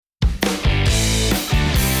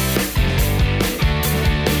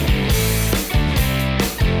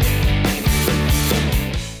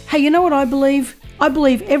Hey, you know what I believe? I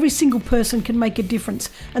believe every single person can make a difference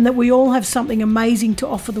and that we all have something amazing to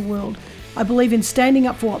offer the world. I believe in standing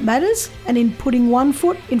up for what matters and in putting one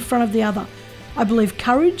foot in front of the other. I believe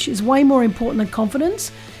courage is way more important than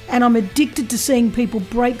confidence, and I'm addicted to seeing people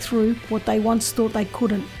break through what they once thought they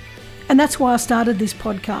couldn't. And that's why I started this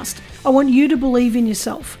podcast. I want you to believe in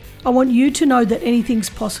yourself. I want you to know that anything's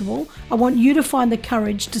possible. I want you to find the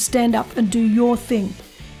courage to stand up and do your thing.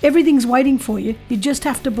 Everything's waiting for you. You just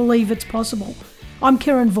have to believe it's possible. I'm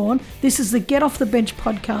Karen Vaughan. This is the Get Off the Bench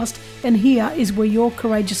podcast, and here is where your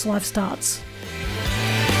courageous life starts.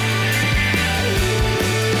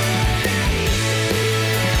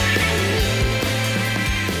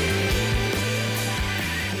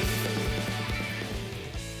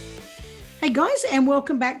 Hey guys, and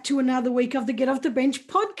welcome back to another week of the Get Off the Bench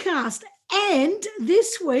podcast. And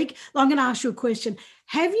this week, I'm going to ask you a question.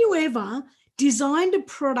 Have you ever designed a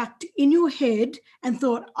product in your head and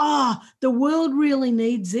thought, the world really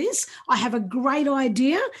needs this. I have a great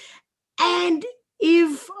idea. And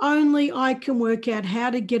if only I can work out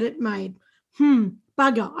how to get it made.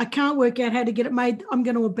 Bugger, I can't work out how to get it made. I'm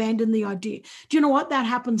going to abandon the idea. Do you know what? That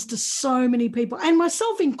happens to so many people, and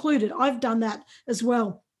myself included. I've done that as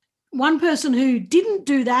well. One person who didn't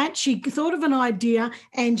do that, she thought of an idea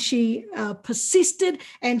and she persisted,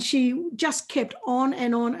 and she just kept on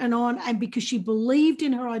and on and on. And because she believed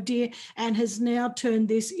in her idea and has now turned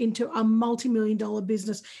this into a multi-million-dollar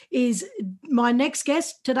business, is my next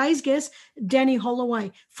guest, today's guest, Dani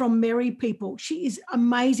Holloway from Merry People. She is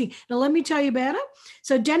amazing. Now, let me tell you about her.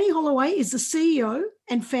 So Dani Holloway is the CEO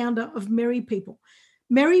and founder of Merry People.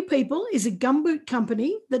 Merry People is a gumboot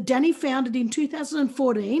company that Dani founded in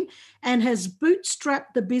 2014 and has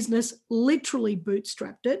bootstrapped the business, literally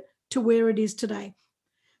bootstrapped it, to where it is today.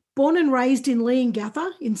 Born and raised in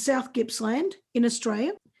Leongatha in South Gippsland in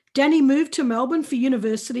Australia, Dani moved to Melbourne for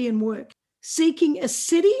university and work. Seeking a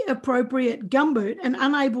city-appropriate gumboot and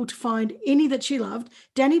unable to find any that she loved,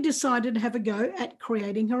 Dani decided to have a go at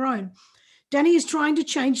creating her own. Dani is trying to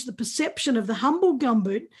change the perception of the humble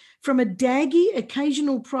gumboot from a daggy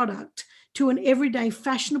occasional product to an everyday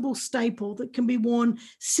fashionable staple that can be worn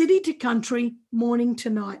city to country, morning to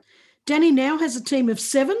night. Dani now has a team of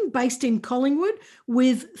 7 based in Collingwood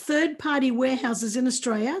with third-party warehouses in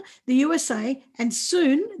Australia, the USA, and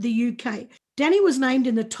soon the UK. Dani was named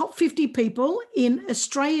in the top 50 people in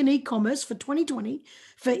Australian e-commerce for 2020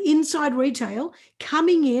 for Inside Retail,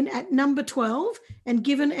 coming in at number 12 and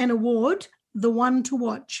given an award, the one to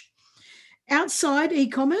watch. Outside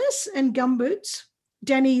e-commerce and gumboots,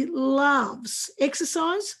 Dani loves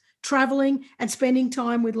exercise, traveling, and spending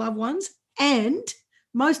time with loved ones, and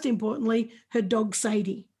most importantly, her dog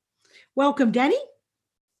Sadie. Welcome, Dani.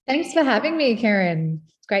 Thanks for having me, Karen.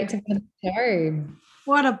 It's great to be on the show.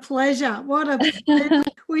 What a pleasure. What a pleasure.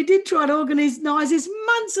 We did try to organise this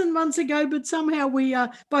months and months ago, but somehow we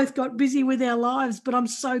both got busy with our lives. But I'm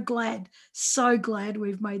so glad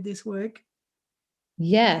we've made this work.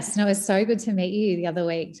 Yes, no, it was so good to meet you the other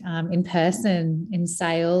week in person in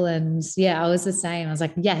Sale. And yeah, I was the same. I was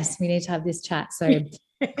like, yes, we need to have this chat. So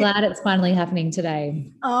glad it's finally happening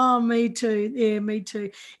today. Oh, me too. Yeah, me too.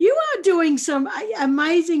 You are doing some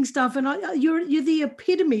amazing stuff, and you're the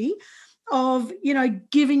epitome of,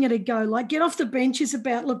 giving it a go. Like, Get Off the Bench is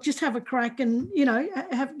about, look, just have a crack and,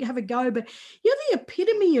 have a go. But you're the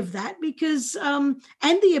epitome of that because, and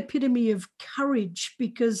the epitome of courage,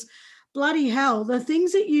 because bloody hell, the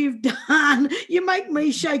things that you've done, you make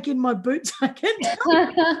me shake in my boots. I can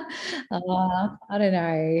tell. I don't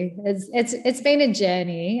know. It's been a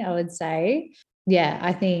journey, I would say. Yeah,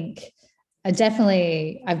 I think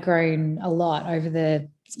I've grown a lot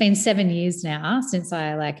it's been 7 years now since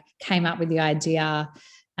I came up with the idea,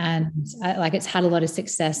 and it's had a lot of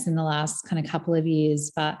success in the last kind of couple of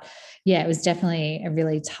years. But yeah, it was definitely a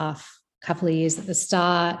really tough couple of years at the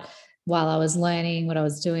start, while I was learning what I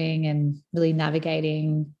was doing and really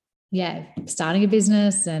navigating, starting a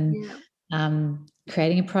business and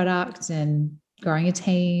creating a product and growing a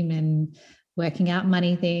team and working out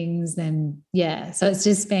money things. And so it's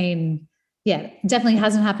just been, definitely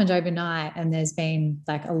hasn't happened overnight. And there's been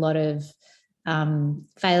a lot of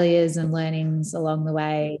failures and learnings along the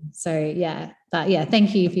way. So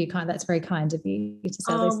thank you for your kind. That's very kind of you to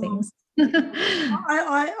say those things.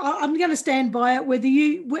 I'm going to stand by it,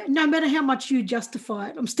 no matter how much you justify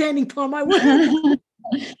it. I'm standing by my word.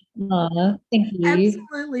 Thank you.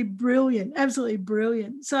 Absolutely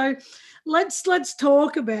brilliant. So let's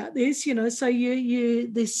talk about this. So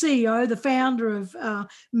you the CEO, the founder of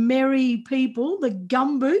Merry People, the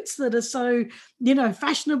gumboots that are so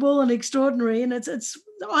fashionable and extraordinary, and it's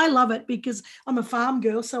I love it because I'm a farm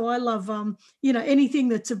girl, so I love anything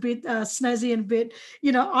that's a bit snazzy and a bit,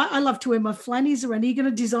 I love to wear my flannies around. Are you going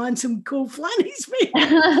to design some cool flannies for me?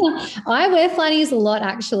 I wear flannies a lot,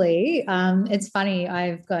 actually. It's funny.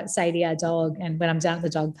 I've got Sadie, our dog, and when I'm down at the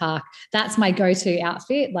dog park, that's my go-to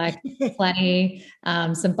outfit, like flanny,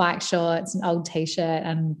 some bike shorts, an old t-shirt,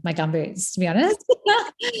 and my gumboots, to be honest.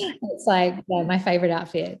 It's like my favorite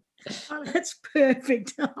outfit. Oh, that's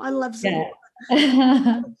perfect. I love seeing it.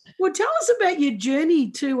 Yeah. Well, tell us about your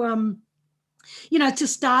journey to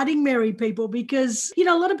starting Merry People, because, a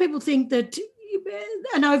lot of people think that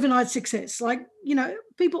an overnight success, like,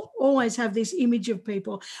 people always have this image of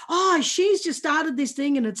people, oh, she's just started this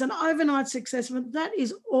thing and it's an overnight success. But that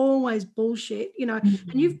is always bullshit, and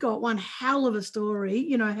you've got one hell of a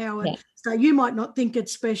story, how it, so you might not think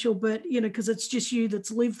it's special, but, because it's just you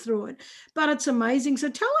that's lived through it, but it's amazing. So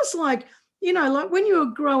tell us, like when you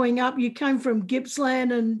were growing up, you came from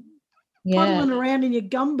Gippsland and puddling around in your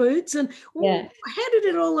gumboots, and how did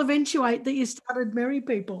it all eventuate that you started Merry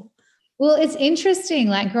People? Well, it's interesting.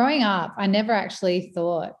 Like growing up, I never actually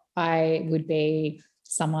thought I would be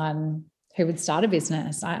someone who would start a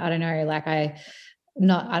business. I don't know. Like I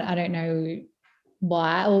don't know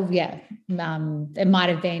why. Well, it might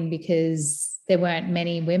have been because there weren't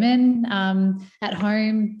many women at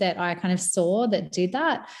home that I kind of saw that did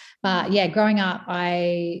that. But yeah, growing up,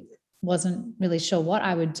 I wasn't really sure what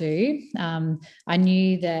I would do. I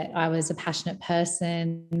knew that I was a passionate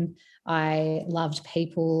person. I loved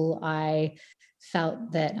people. I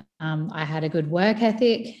felt that I had a good work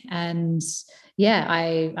ethic, and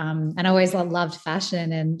I always loved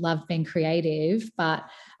fashion and loved being creative. But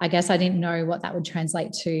I guess I didn't know what that would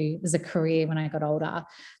translate to as a career when I got older.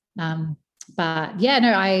 I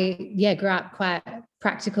grew up quite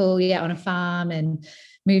practical, on a farm, and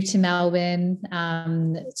moved to Melbourne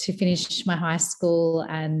to finish my high school,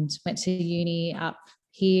 and went to uni up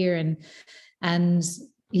here.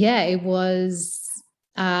 It was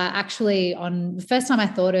actually on the first time I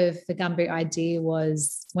thought of the gumboot idea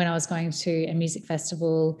was when I was going to a music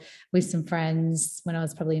festival with some friends when I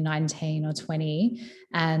was probably 19 or 20.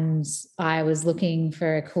 And I was looking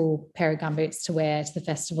for a cool pair of gumboots to wear to the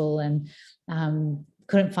festival, and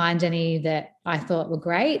couldn't find any that I thought were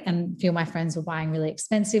great. And a few of my friends were buying really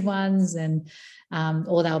expensive ones, and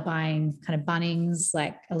or they were buying kind of Bunnings,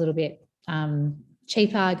 like a little bit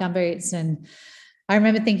cheaper gumboots. And I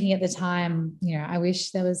remember thinking at the time, I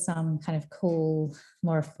wish there was some kind of cool,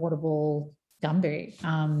 more affordable gumboot.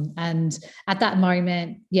 And at that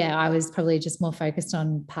moment, I was probably just more focused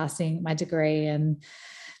on passing my degree and,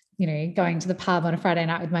 going to the pub on a Friday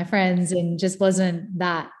night with my friends, and just wasn't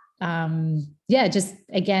that, just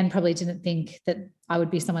again, probably didn't think that I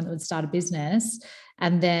would be someone that would start a business.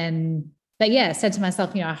 And then, said to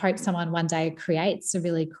myself, I hope someone one day creates a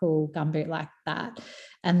really cool gumboot like that.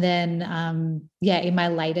 And then, in my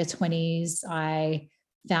later 20s, I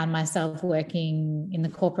found myself working in the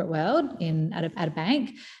corporate world at a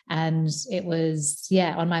bank. And it was,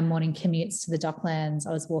 on my morning commutes to the Docklands,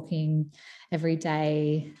 I was walking every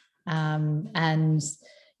day.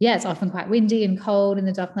 It's often quite windy and cold in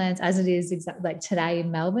the Docklands, as it is exactly like today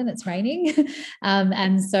in Melbourne, it's raining.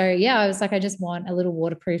 And so, I was like, I just want a little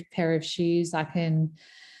waterproof pair of shoes I can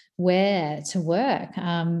wear to work,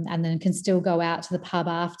 and then can still go out to the pub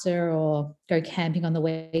after or go camping on the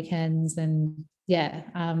weekends. And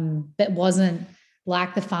that wasn't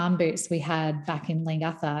like the farm boots we had back in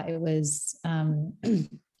Leongatha. It was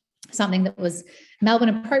something that was Melbourne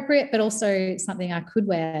appropriate, but also something I could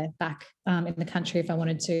wear back in the country if I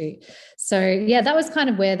wanted to. So that was kind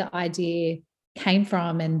of where the idea came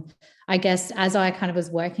from. And I guess as I kind of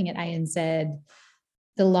was working at ANZ,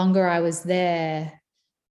 the longer I was there,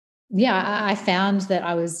 I found that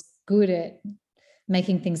I was good at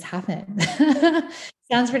making things happen.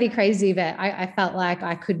 Sounds pretty crazy, but I felt like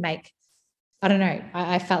I could make, I don't know,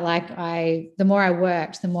 I felt like the more I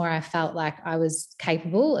worked, the more I felt like I was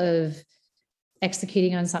capable of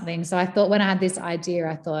executing on something. So I thought when I had this idea,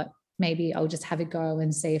 I thought maybe I'll just have a go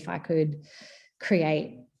and see if I could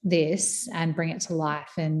create this and bring it to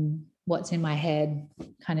life, and what's in my head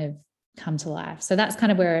kind of come to life. So that's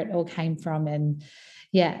kind of where it all came from. And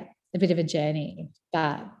a bit of a journey,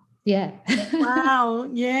 but Wow.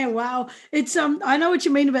 Yeah. Wow. It's I know what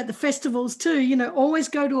you mean about the festivals too. Always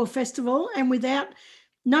go to a festival, and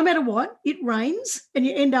no matter what, it rains, and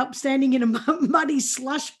you end up standing in a muddy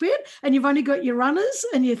slush pit, and you've only got your runners,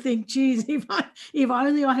 and you think, geez, if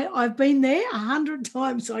only I've been there 100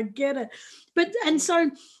 times, I get it. But and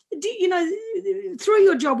so through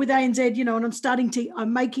your job with ANZ, and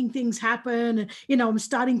I'm making things happen, and, I'm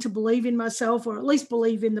starting to believe in myself, or at least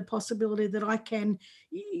believe in the possibility that I can,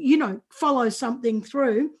 follow something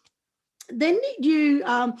through. Then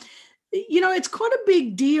it's quite a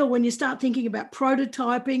big deal when you start thinking about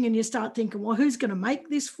prototyping, and you start thinking, well, who's going to make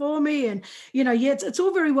this for me? And, it's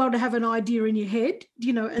all very well to have an idea in your head,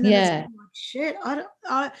 and then it's like, shit,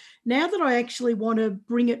 now that I actually want to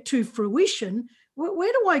bring it to fruition,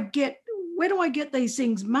 where do I get these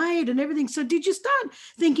things made and everything? So did you start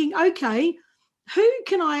thinking, okay, who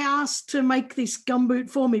can I ask to make this gumboot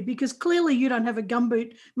for me? Because clearly you don't have a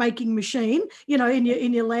gumboot making machine,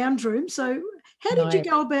 in your lounge room. So how did you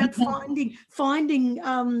go about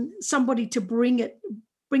finding somebody to bring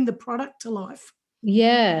the product to life?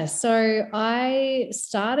 Yeah, so I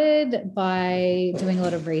started by doing a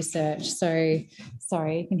lot of research. So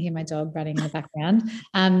sorry, you can hear my dog running in the background.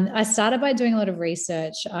 I started by doing a lot of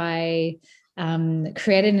research. I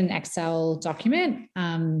created an Excel document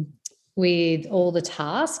with all the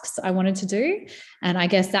tasks I wanted to do. And I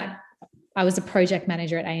guess that I was a project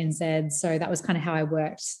manager at ANZ, so that was kind of how I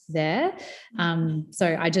worked there.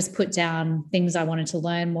 So I just put down things I wanted to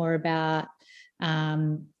learn more about,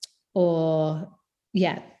 and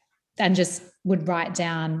just would write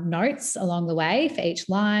down notes along the way for each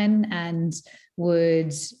line, and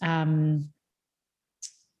would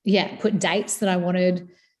put dates that I wanted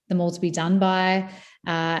them all to be done by,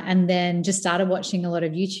 and then just started watching a lot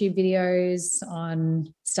of YouTube videos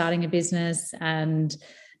on starting a business and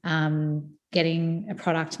getting a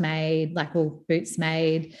product made, boots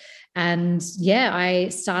made. And I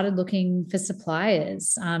started looking for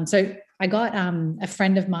suppliers. So I got a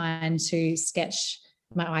friend of mine to sketch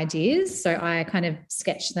my ideas. So I kind of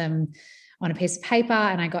sketched them on a piece of paper,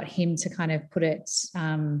 and I got him to kind of put it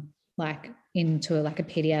into a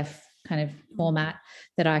PDF kind of format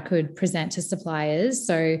that I could present to suppliers.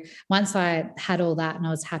 So once I had all that and I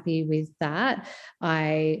was happy with that,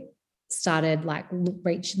 I started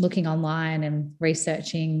looking online and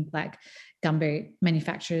researching gumboot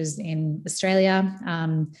manufacturers in Australia.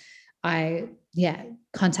 I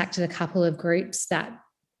contacted a couple of groups that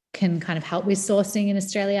can kind of help with sourcing in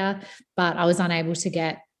Australia, but I was unable to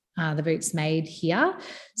get the boots made here.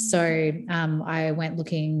 So I went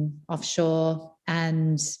looking offshore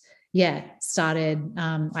and started.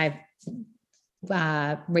 I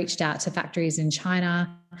reached out to factories in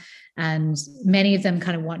China, and many of them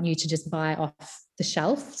kind of want you to just buy off the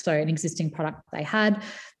shelf, so an existing product they had,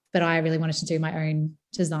 but I really wanted to do my own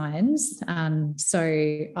designs.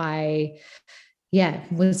 So I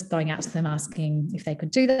was going out to them asking if they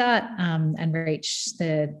could do that, and reach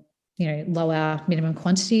the lower minimum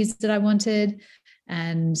quantities that I wanted.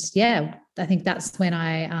 And I think that's when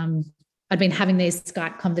I'd been having these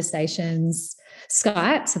Skype conversations.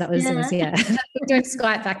 Skype, so that was doing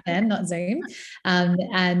Skype back then, not Zoom. I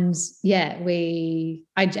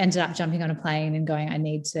ended up jumping on a plane and going, I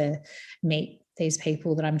need to meet these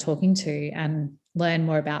people that I'm talking to and learn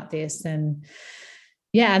more about this. And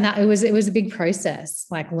that it was a big process,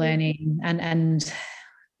 learning. And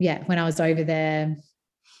when I was over there,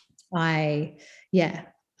 I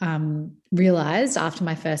realized after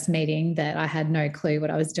my first meeting that I had no clue what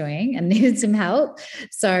I was doing and needed some help.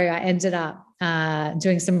 So I ended up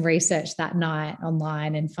doing some research that night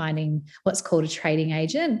online and finding what's called a trading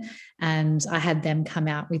agent. And I had them come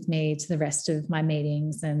out with me to the rest of my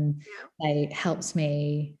meetings, and they helped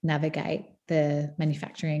me navigate the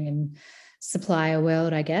manufacturing and supplier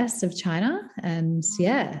world, I guess, of China. And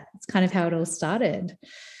it's kind of how it all started.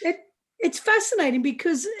 It's fascinating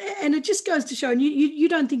because, and it just goes to show, and you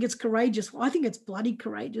don't think it's courageous. Well, I think it's bloody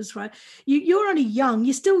courageous, right? You're only young.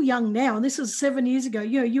 You're still young now. And this was 7 years ago.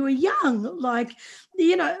 You were young, I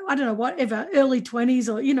don't know, whatever, early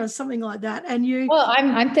 20s or, something like that. And well,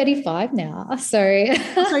 I'm 35 now. So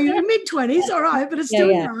so you're mid 20s. All right. But it's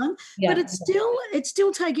still young, but it's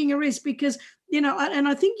still taking a risk because, and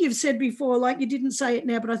I think you've said before, you didn't say it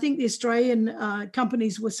now, but I think the Australian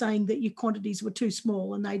companies were saying that your quantities were too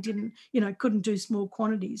small and they didn't, couldn't do small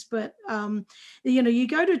quantities. But, you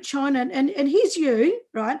go to China and here's you,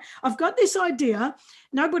 right? I've got this idea.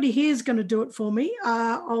 Nobody here is going to do it for me.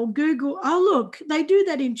 I'll Google. Oh, look, they do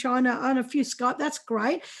that in China on a few Skype. That's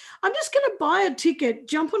great. I'm just going to buy a ticket,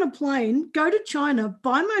 jump on a plane, go to China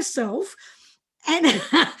by myself. And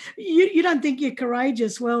you don't think you're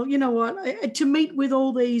courageous. Well, you know what? To meet with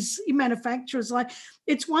all these manufacturers,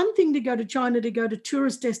 it's one thing to go to China to go to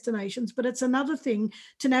tourist destinations, but it's another thing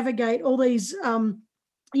to navigate all these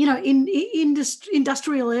in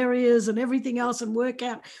industrial areas and everything else, and work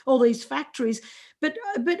out all these factories. But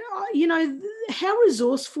how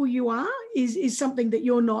resourceful you are is something that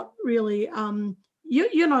you're not really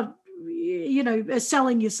you're not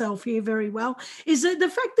selling yourself here very well. Is it the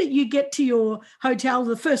fact that you get to your hotel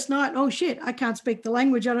the first night, oh shit, I can't speak the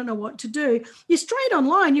language, I don't know what to do, you're straight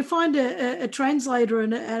online, you find a translator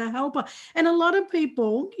and a helper. And a lot of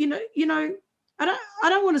people, I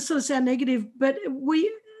don't want to sort of sound negative, but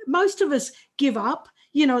most of us give up.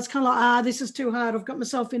 It's kind of like, this is too hard. I've got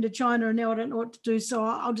myself into China and now I don't know what to do.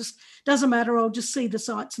 So doesn't matter. I'll just see the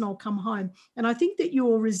sights and I'll come home. And I think that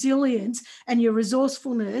your resilience and your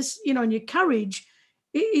resourcefulness, and your courage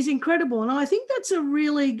is incredible. And I think that's a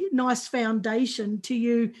really nice foundation to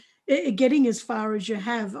you getting as far as you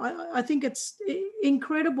have. I think it's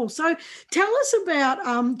incredible. So tell us about,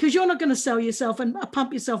 because you're not going to sell yourself and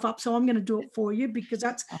pump yourself up, so I'm going to do it for you, because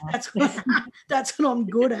that's what I'm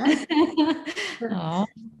good at.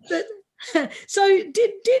 But so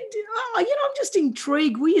did I'm just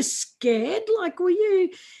intrigued. Were you scared? Like, were you?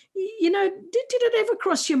 Did it ever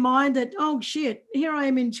cross your mind that, oh shit, here I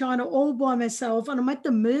am in China all by myself and I'm at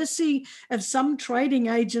the mercy of some trading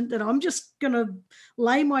agent that I'm just going to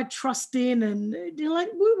lay my trust in? And did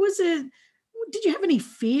you have any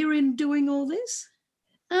fear in doing all this?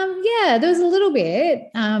 Yeah, there was a little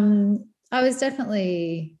bit. I was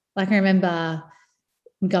definitely, I remember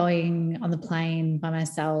going on the plane by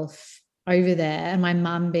myself over there and my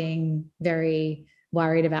mum being very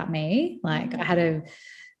worried about me. Like, I had a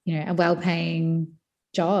well-paying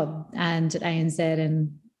job and at ANZ,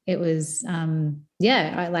 and it was, I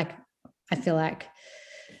feel like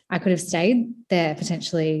I could have stayed there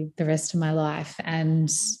potentially the rest of my life and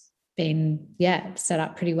been, set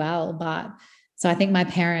up pretty well. But so I think my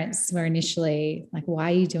parents were initially like,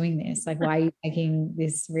 why are you doing this? Like, why are you taking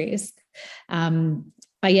this risk? So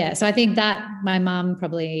I think that my mum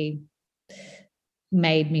probably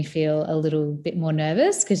made me feel a little bit more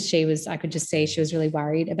nervous because I could just see she was really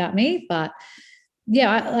worried about me. But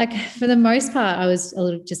for the most part, I was a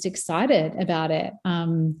little just excited about it.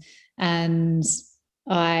 And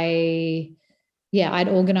I'd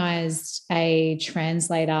organized a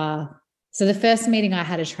translator. So the first meeting, I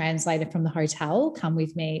had a translator from the hotel come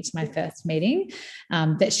with me to my first meeting,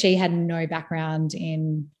 but she had no background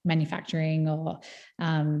in manufacturing or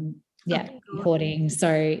importing. So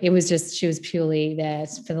it was just, she was purely there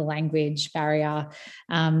for the language barrier.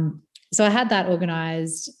 So I had that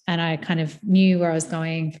organized and I kind of knew where I was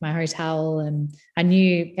going for my hotel and I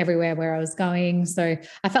knew everywhere where I was going. So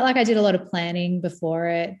I felt like I did a lot of planning before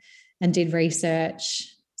it and did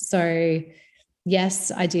research. So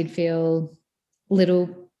yes, I did feel a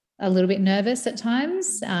little bit nervous at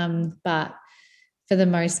times. But for the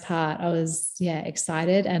most part, I was,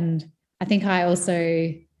 excited. And I think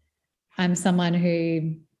I'm someone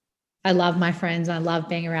who, I love my friends. I love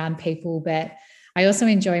being around people, but I also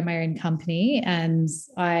enjoy my own company and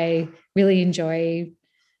I really enjoy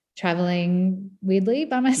traveling weirdly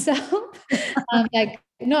by myself.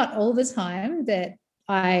 Not all the time, but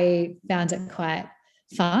I found it quite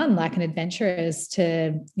fun, like an adventurous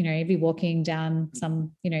to, be walking down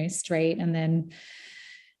some, street and then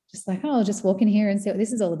just like, oh, I'll just walk in here and see what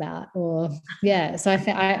this is all about. Or so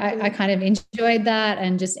I kind of enjoyed that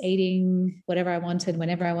and just eating whatever I wanted,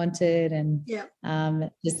 whenever I wanted, and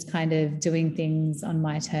just kind of doing things on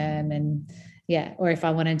my term. And or if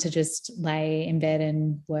I wanted to just lay in bed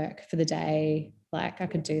and work for the day, like I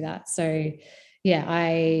could do that. So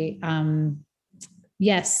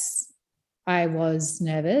I was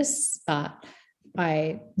nervous, but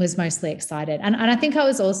I was mostly excited. And I think I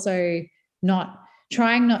was also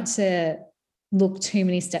trying not to look too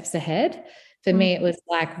many steps ahead. For me, it was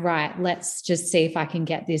like, right, let's just see if I can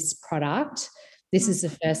get this product. This is the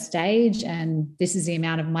first stage and this is the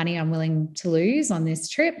amount of money I'm willing to lose on this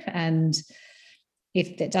trip. And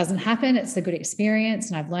if that doesn't happen, it's a good experience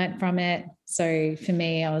and I've learned from it. So for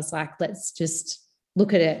me, I was like, let's just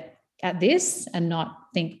look at this and not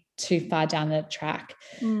think too far down the track.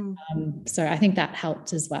 So I think that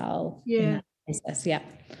helped as well. In that process.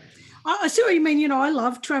 I see what you mean. I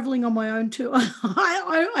love traveling on my own too.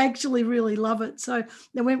 I actually really love it. So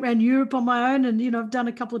I went around Europe on my own and, I've done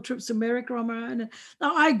a couple of trips to America on my own. And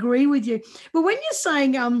I agree with you. But when you're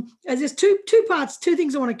saying, there's two parts, two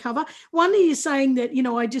things I want to cover. One, you're saying that,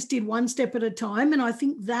 I just did one step at a time. And I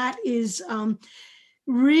think that is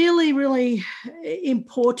really, really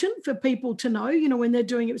important for people to know, when they're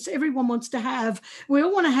doing it. So everyone wants to have, we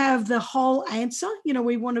all want to have the whole answer.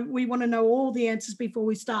 We want to know all the answers before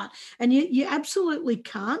we start. And you absolutely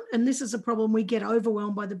can't. And this is a problem. We get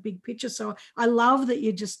overwhelmed by the big picture. So I love that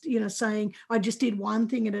you're just, saying, I just did one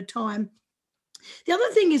thing at a time. The other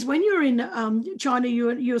thing is when you're in China,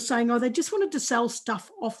 you're saying, they just wanted to sell stuff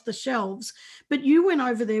off the shelves, but you went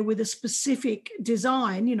over there with a specific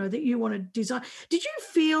design, that you want to design. Did you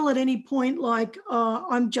feel at any point like,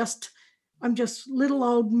 I'm just little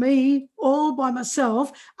old me all by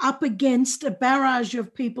myself up against a barrage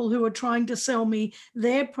of people who are trying to sell me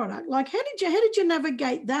their product? Like, how did you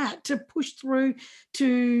navigate that to push through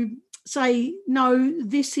to say, no,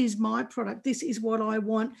 this is my product, this is what I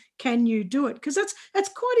want, can you do it? Because that's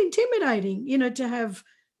quite intimidating, to have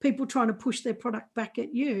people trying to push their product back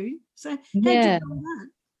at you. So how'd you Yeah. do that?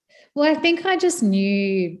 Well, I think I just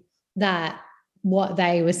knew that what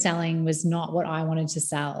they were selling was not what I wanted to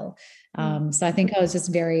sell. So I think I was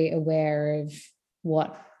just very aware of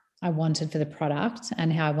what I wanted for the product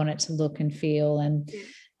and how I want it to look and feel. And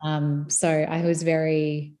so I was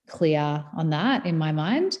very clear on that in my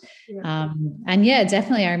mind. And yeah,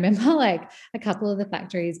 definitely. I remember like a couple of the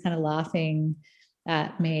factories kind of laughing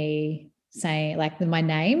at me saying like my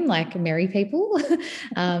name, like Merry People.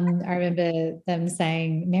 I remember them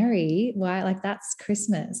saying, Merry, why? Like that's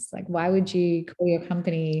Christmas. Like, why would you call your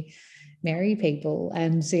company Merry People?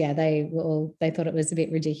 And so, yeah, they thought it was a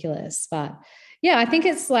bit ridiculous. But yeah, I think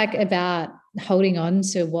it's like about holding on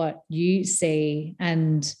to what you see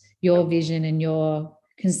and your vision and your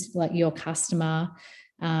customer.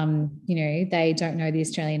 They don't know the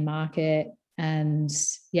Australian market. And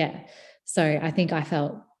yeah, so I think I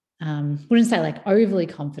felt, wouldn't say like overly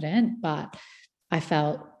confident, but I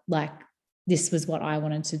felt like this was what I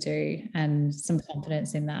wanted to do and some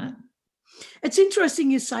confidence in that. It's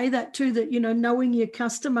interesting you say that too, that, knowing your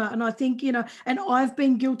customer. And I think, and I've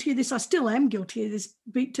been guilty of this, I still am guilty of this,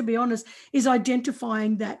 to be honest, is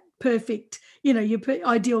identifying that perfect, your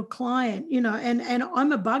ideal client, and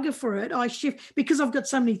I'm a bugger for it. I shift because I've got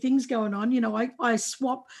so many things going on, I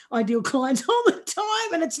swap ideal clients all the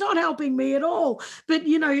time and it's not helping me at all. But,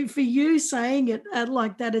 for you saying it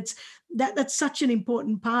like that, that's such an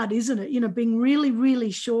important part, isn't it? Being really,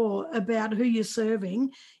 really sure about who you're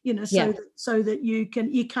serving, so that you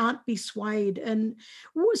can't be swayed. And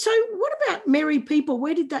so what about Merry People?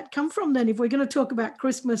 Where did that come from then? If we're going to talk about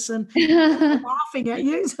Christmas and laughing at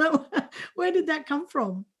you, so where did that come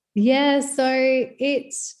from? Yeah, so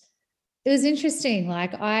it was interesting.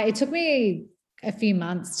 Like it took me a few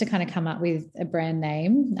months to kind of come up with a brand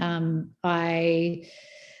name. I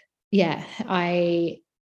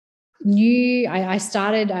knew I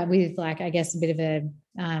started with like, I guess, a bit of a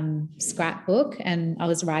scrapbook, and I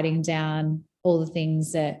was writing down all the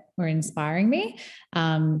things that were inspiring me.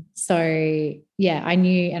 So yeah, I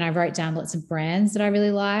knew, and I wrote down lots of brands that I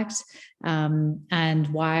really liked, and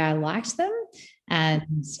why I liked them.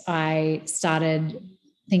 And I started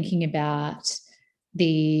thinking about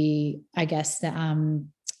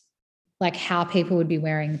like how people would be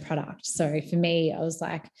wearing the product. So for me, I was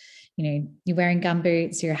like, you're wearing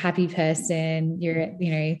gumboots, you're a happy person, you're,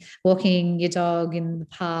 walking your dog in the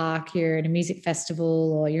park, you're at a music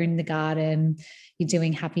festival, or you're in the garden, you're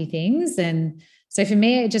doing happy things. And so for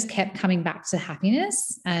me, it just kept coming back to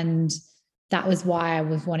happiness. And that was why I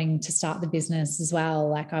was wanting to start the business as well.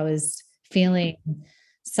 Like I was feeling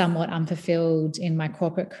somewhat unfulfilled in my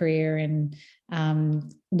corporate career and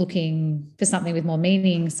looking for something with more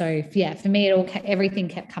meaning. So yeah, for me, everything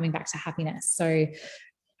kept coming back to happiness. So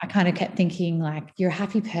I kind of kept thinking like, you're a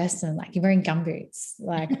happy person, like you're wearing gumboots.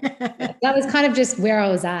 Like that was kind of just where I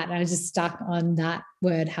was at. And I was just stuck on that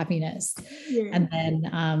word, happiness. Yeah. And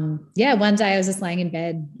then, one day I was just laying in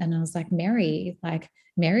bed and I was like, Merry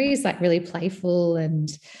is like really playful. And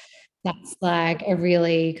that's like a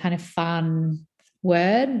really kind of fun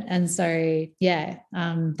word. And so,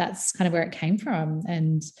 that's kind of where it came from.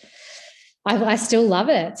 And I still love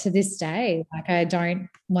it to this day. Like I don't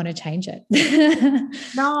want to change it.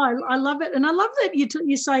 No, I love it. And I love that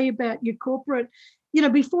you say about your corporate,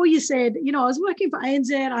 before you said, I was working for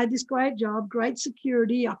ANZ, I had this great job, great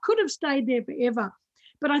security. I could have stayed there forever.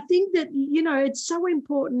 But I think that, it's so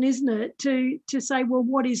important, isn't it, to say, well,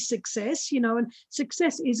 what is success? And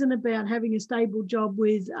success isn't about having a stable job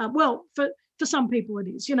with, for some people it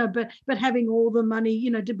is, but having all the money,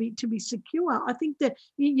 to be secure. I think that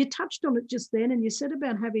you touched on it just then, and you said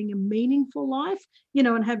about having a meaningful life,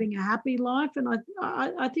 and having a happy life. And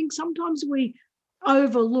I think sometimes we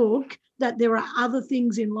overlook that there are other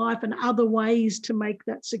things in life and other ways to make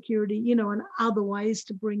that security, and other ways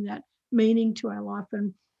to bring that meaning to our life.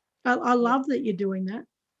 And I love that you're doing that.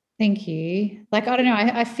 Thank you. Like, I don't know,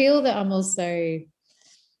 I feel that I'm also,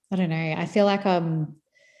 I don't know, I feel like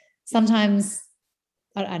sometimes,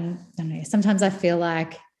 I don't know, sometimes I feel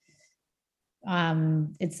like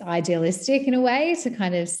it's idealistic in a way to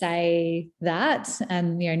kind of say that.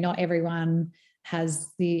 And, not everyone has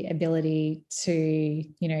the ability to,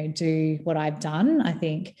 do what I've done. I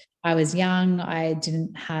think I was young. I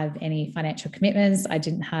didn't have any financial commitments. I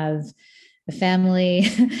didn't have a family.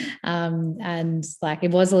 And like,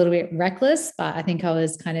 it was a little bit reckless, but I think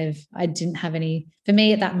I didn't have any, for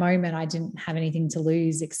me at that moment, I didn't have anything to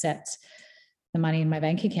lose except the money in my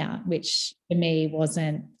bank account, which for me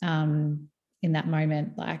wasn't, in that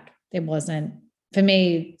moment, like it wasn't, for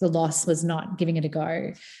me, the loss was not giving it a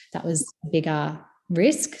go. That was a bigger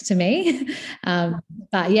risk to me.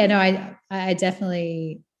 But yeah, no, I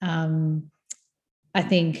definitely, I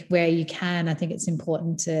think where you can, I think it's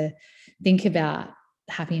important to think about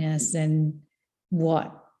happiness and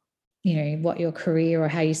what your career or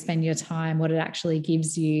how you spend your time, what it actually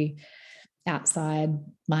gives you outside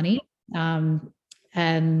money.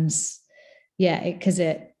 And yeah, because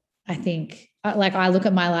I think, like, I look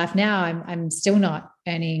at my life now, I'm still not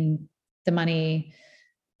earning the money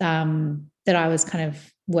that I was kind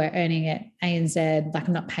of earning at ANZ. Like,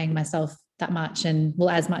 I'm not paying myself that much, and well,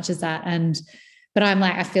 as much as that. But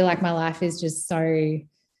I feel like my life is just so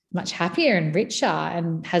much happier and richer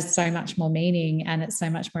and has so much more meaning, and it's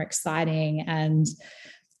so much more exciting. And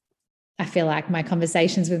I feel like my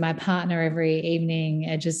conversations with my partner every evening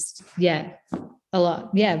are just, a lot.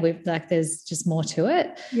 Yeah, there's just more to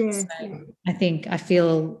it. Yeah. So I think I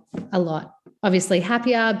feel a lot, obviously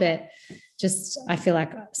happier, but just I feel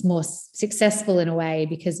like it's more successful in a way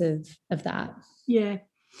because of that. Yeah.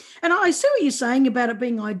 And I see what you're saying about it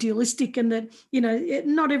being idealistic, and that,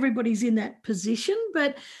 not everybody's in that position.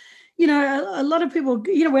 But, a lot of people,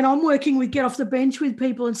 when I'm working with Get Off the Bench with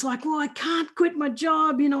people, it's like, well, I can't quit my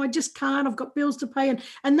job. I just can't. I've got bills to pay.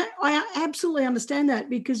 And that, I absolutely understand that,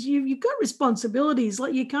 because you've got responsibilities.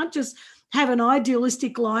 Like, you can't just have an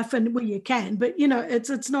idealistic life, and well, you can, but,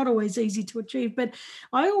 it's not always easy to achieve. But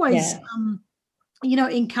I always,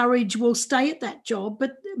 encourage, well, stay at that job,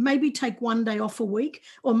 but maybe take one day off a week,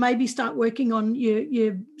 or maybe start working on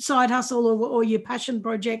your side hustle or your passion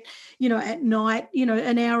project, at night,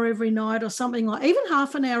 an hour every night, or something, like even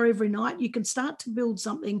half an hour every night. You can start to build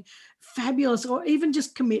something fabulous, or even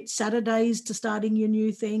just commit Saturdays to starting your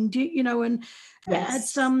new thing, and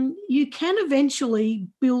Yes. you can eventually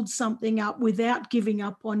build something up without giving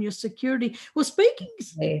up on your security. Well,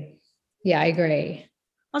 Yeah, I agree.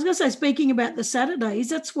 I was going to say, speaking about the Saturdays,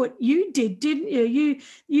 that's what you did, didn't you?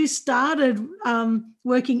 You started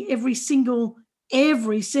working every single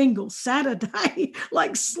Saturday,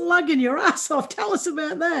 like slugging your ass off. Tell us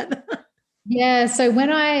about that. Yeah, so when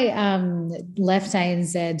I left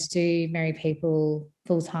ANZ to do Merry People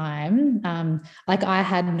full time, like, I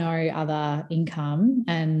had no other income,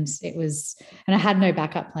 and I had no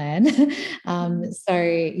backup plan. So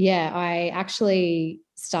yeah, I actually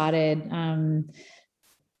started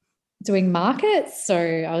doing markets. So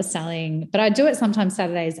I was selling, but I do it sometimes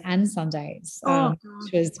Saturdays and Sundays,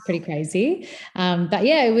 which was pretty crazy. But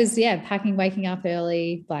yeah, it was, waking up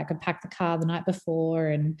early. Like, I'd pack the car the night before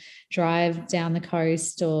and drive down the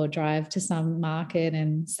coast or drive to some market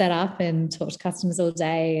and set up and talk to customers all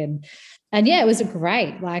day. And yeah, it was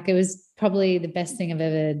great. Like, it was probably the best thing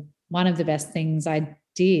one of the best things I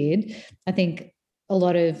did. I think a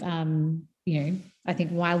lot of, I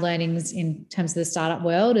think my learnings in terms of the startup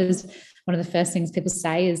world is, one of the first things people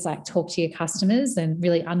say is, like, talk to your customers and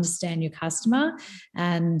really understand your customer.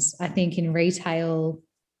 And I think in retail,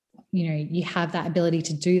 you have that ability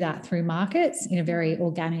to do that through markets in a very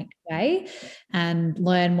organic way and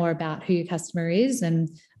learn more about who your customer is. And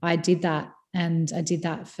I did that. And I did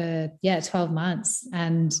that for 12 months.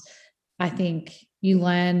 And I think you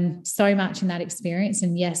learn so much in that experience.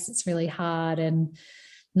 And yes, it's really hard and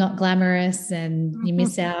not glamorous, and you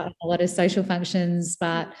miss out on a lot of social functions.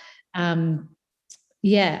 But I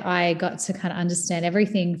got to kind of understand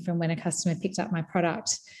everything from when a customer picked up my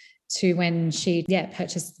product to when she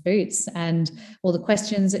purchased the boots, and all the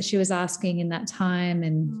questions that she was asking in that time.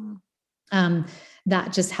 And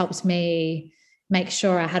that just helped me make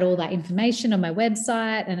sure I had all that information on my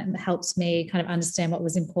website, and it helped me kind of understand what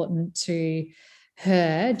was important to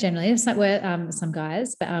her generally. Some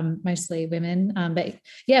guys, but mostly women. But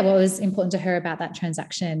what was important to her about that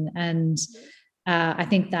transaction. And I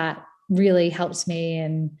think that really helped me.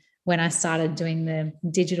 And when I started doing the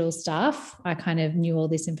digital stuff, I kind of knew all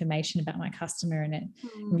this information about my customer, and it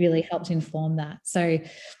really helped inform that. So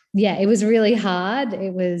yeah, it was really hard.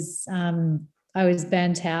 It was, I was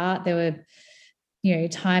burnt out. There were,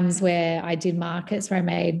 times where I did markets where I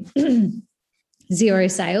made zero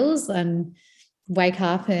sales and wake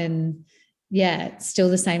up and still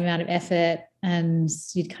the same amount of effort, and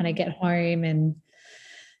you'd kind of get home, and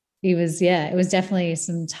it was definitely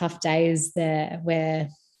some tough days there where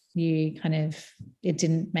you it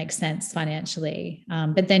didn't make sense financially.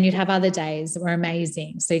 But then you'd have other days that were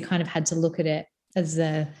amazing. So you kind of had to look at it as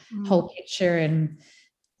a whole picture, and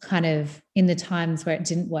kind of in the times where it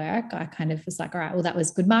didn't work, I kind of was like, all right, well, that was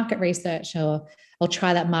good market research, or I'll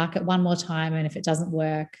try that market one more time. And if it doesn't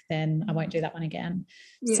work, then I won't do that one again.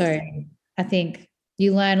 Yes. So I think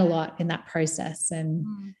you learn a lot in that process.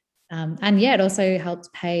 And it also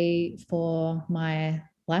helped pay for my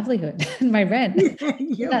livelihood and my rent at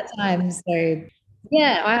that time. So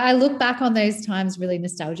I look back on those times really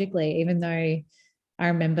nostalgically, even though I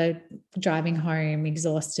remember driving home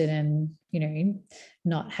exhausted and,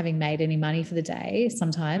 not having made any money for the day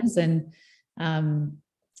sometimes. And, then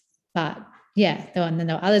there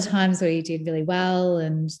were other times where you did really well,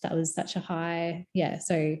 and that was such a high. Yeah.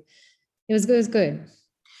 So it was good.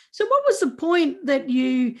 So what was the point that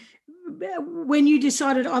when you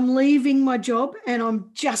decided I'm leaving my job and I'm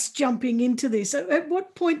just jumping into this? At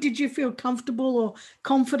what point did you feel comfortable or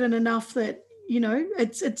confident enough that,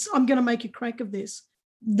 I'm going to make a crack of this?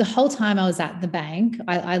 The whole time I was at the bank,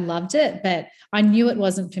 I loved it, but I knew it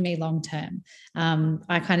wasn't for me long term.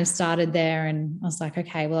 I kind of started there and I was like,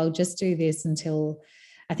 okay, well, I'll just do this until,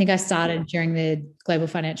 I think I started during the global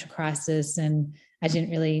financial crisis, and I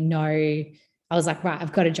didn't really know. I was like, right,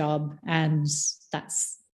 I've got a job and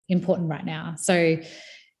that's important right now. So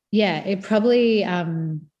it probably,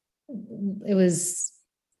 it was,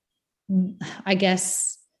 I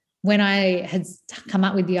guess, when I had come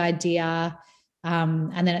up with the idea,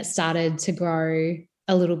 and then it started to grow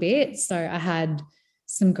a little bit. So I had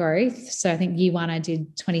some growth. So I think year one, I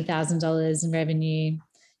did $20,000 in revenue.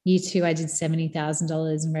 Year two, I did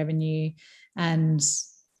 $70,000 in revenue. And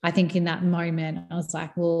I think in that moment, I was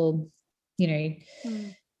like, well,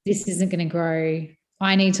 this isn't going to grow.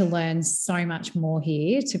 I need to learn so much more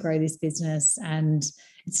here to grow this business. And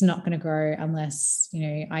it's not going to grow unless,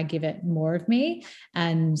 I give it more of me.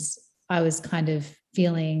 And I was kind of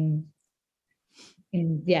feeling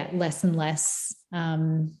less and less,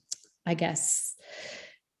 I guess.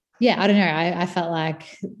 I don't know. I felt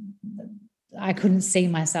like I couldn't see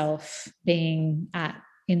myself being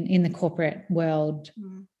in the corporate world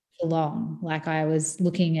for long. Like I was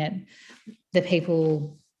looking at the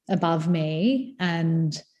people above me,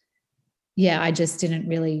 and I just didn't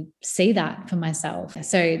really see that for myself.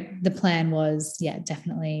 So the plan was,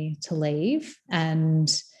 definitely to leave, and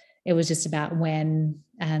it was just about when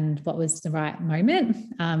and what was the right moment.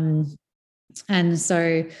 And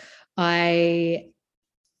so I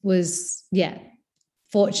was,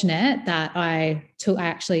 fortunate that I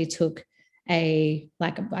actually took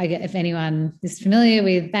if anyone is familiar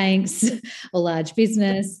with banks or large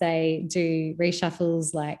business, they do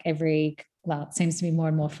reshuffles it seems to be more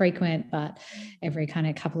and more frequent, but every kind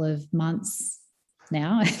of couple of months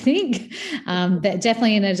now, I think. But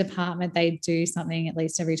definitely in a department, they do something at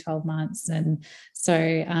least every 12 months. And so,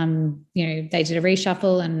 they did a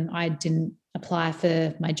reshuffle and I didn't apply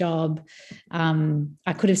for my job.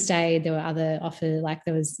 I could have stayed. There were other offers,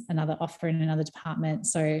 there was another offer in another department.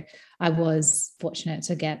 So I was fortunate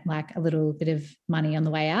to get a little bit of money on the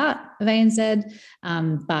way out of ANZ.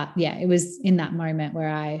 But it was in that moment where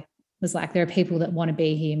I was like, there are people that want to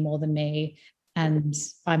be here more than me, and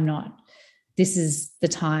I'm not. This is the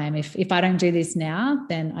time. If I don't do this now,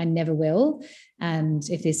 then I never will. And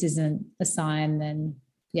if this isn't a sign, then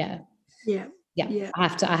I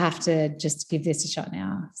have to just give this a shot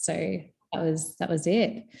now. So that was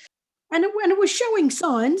it. And it was showing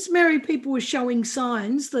signs. Merry People was showing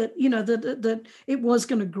signs that that it was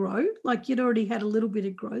going to grow. Like you'd already had a little bit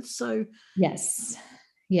of growth. So yes,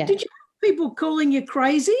 yeah. Did you have people calling you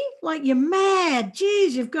crazy? Like you're mad.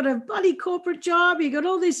 Geez, you've got a bloody corporate job. You got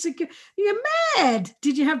all this you're mad.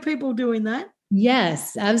 Did you have people doing that?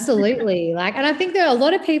 Yes, absolutely. And I think there are a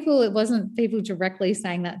lot of people, it wasn't people directly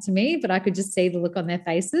saying that to me, but I could just see the look on their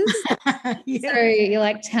faces. So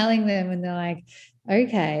you're telling them and they're like,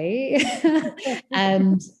 okay.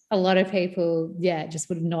 And a lot of people, just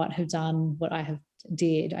would not have done what I have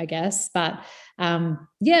did, I guess. But I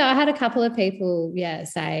had a couple of people,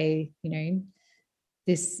 say,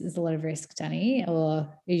 this is a lot of risk, Danny, or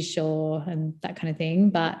are you sure? And that kind of thing.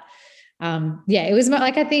 But it was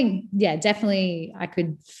I think, definitely I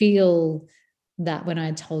could feel that when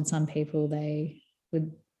I told some people, they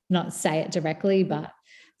would not say it directly, but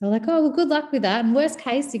they're like, oh, well, good luck with that. And worst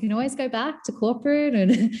case, you can always go back to corporate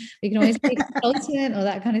and you can always be a consultant or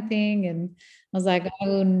that kind of thing. And I was like, I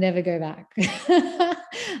will never go back. I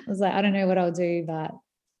was like, I don't know what I'll do, but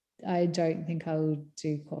I don't think I'll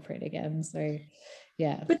do corporate again. So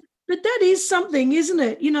yeah. But that is something, isn't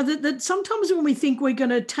it? You know, that sometimes when we think we're going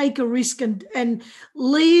to take a risk and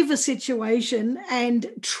leave a situation and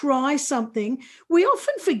try something, we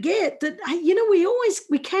often forget that, you know,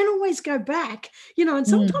 we can always go back, you know, and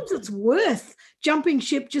sometimes it's worth jumping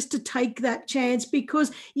ship just to take that chance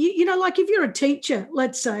because, you know, like if you're a teacher,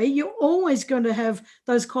 let's say, you're always going to have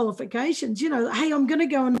those qualifications, you know, hey, I'm going to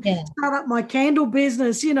go and start up my candle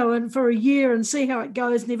business, you know, and for a year and see how it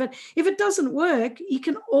goes. And if it doesn't work, you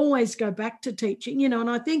can always go back to teaching, you know, and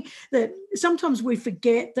I think that sometimes we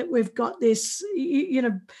forget that we've got this, you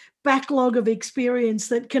know, backlog of experience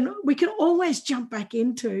that we can always jump back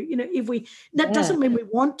into, you know, that doesn't mean we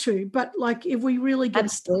want to, but like if we really get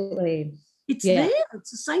absolutely. It's there.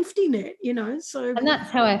 It's a safety net, you know. So, and that's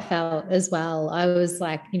how I felt as well. I was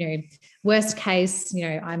like, you know, worst case, you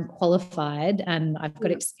know, I'm qualified and I've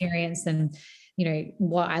got experience, and you know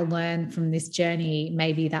what I learned from this journey,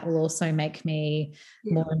 maybe that will also make me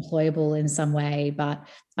more employable in some way. But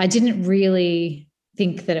I didn't really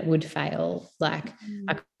think that it would fail. Like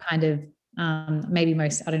I kind of maybe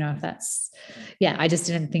most, I don't know if that's, I just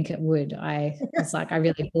didn't think it would. I was like, I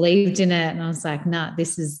really believed in it, and I was like, nah,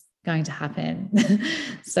 this is going to happen.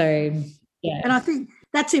 So yeah. And I think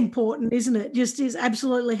that's important, isn't it? Just is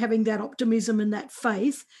absolutely having that optimism and that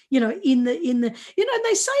faith, you know, in the, you know, and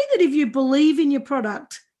they say that if you believe in your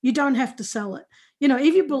product, you don't have to sell it. You know,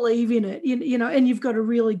 if you believe in it, you know, and you've got a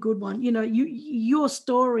really good one, you know, your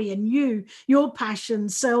story and your passion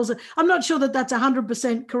sells it. I'm not sure that that's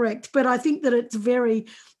 100% correct, but I think that it's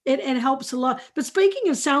it helps a lot. But speaking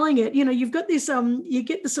of selling it, you know, you've got this, you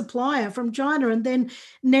get the supplier from China, and then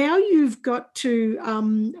now you've got to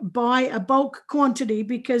buy a bulk quantity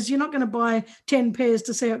because you're not going to buy 10 pairs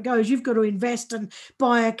to see how it goes. You've got to invest and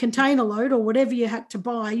buy a container load or whatever you had to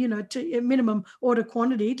buy, you know, to a minimum order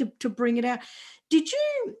quantity to bring it out. Did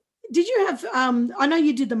you have, I know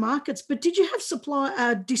you did the markets, but did you have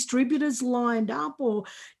distributors lined up, or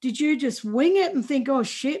did you just wing it and think, oh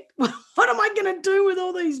shit, what am I going to do with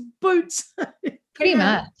all these boots? Pretty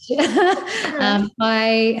much.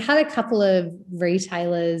 I had a couple of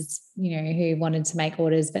retailers, you know, who wanted to make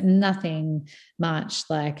orders, but nothing much.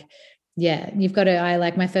 Like, you've got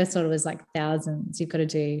to, my first order was like thousands. You've got to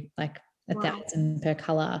do like 1,000 per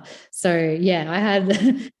color. So I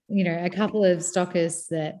had, you know, a couple of stockists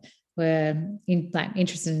that were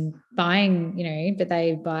interested in buying, you know, but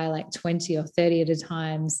they buy like 20 or 30 at a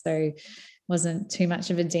time. So wasn't too much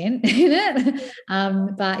of a dent in it.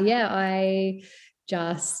 But I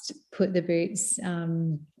just put the boots,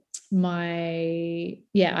 I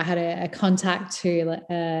had a contact to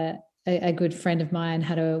a good friend of mine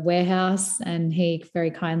had a warehouse, and he very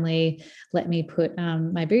kindly let me put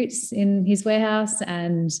my boots in his warehouse,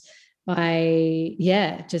 and I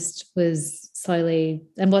just was slowly,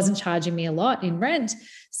 and wasn't charging me a lot in rent.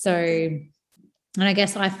 So, and I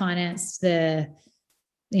guess I financed the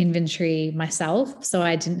inventory myself, so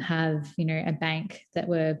I didn't have, you know, a bank that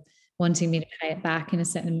were wanting me to pay it back in a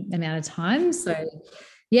certain amount of time. So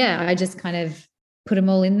I just kind of put them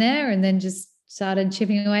all in there and then just started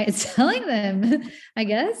chipping away at selling them, I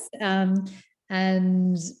guess.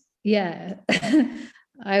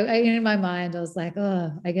 I in my mind, I was like,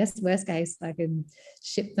 oh, I guess worst case, I can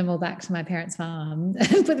ship them all back to my parents' farm,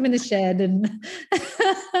 put them in the shed and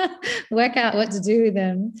work out what to do with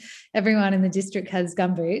them. Everyone in the district has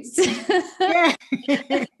gumboots.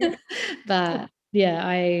 But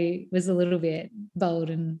I was a little bit bold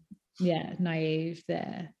and naive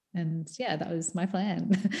there. And that was my plan.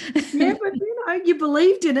 But you know, you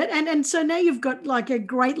believed in it, and so now you've got like a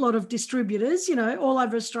great lot of distributors, you know, all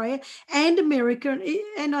over Australia and America,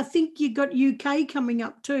 and I think you got UK coming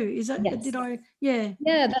up too. Is that? Yes. Did I? Yeah,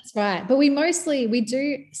 that's right. But we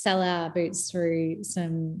do sell our boots through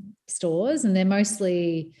some stores, and they're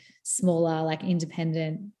mostly smaller, like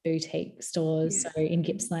independent boutique stores. So in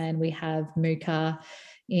Gippsland, we have Mooka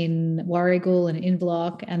in Warragul and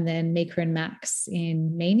Inblock, and then Mika and Max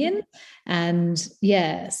in Meenian. And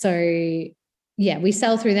we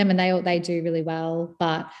sell through them, and they do really well,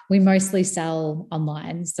 but we mostly sell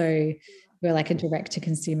online. So we're like a direct to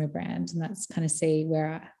consumer brand, and that's kind of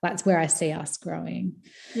where I see us growing.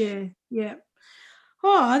 Yeah.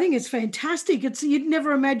 Oh, I think it's fantastic. You'd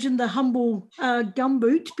never imagine the humble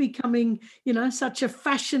gumboot becoming, such a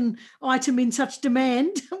fashion item in such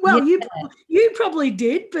demand. Yeah. Well, you probably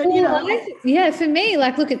did, but Well, yeah, for me,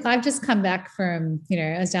 like, look, I've just come back from,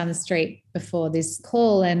 I was down the street before this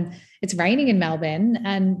call and it's raining in Melbourne.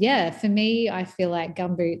 And yeah, for me, I feel like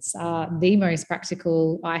gumboots are the most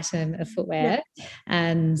practical item of yeah, footwear,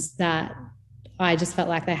 and that I just felt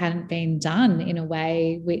like they hadn't been done in a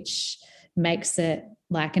way which makes it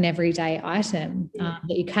like an everyday item that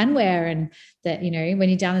you can wear, and that, when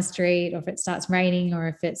you're down the street, or if it starts raining, or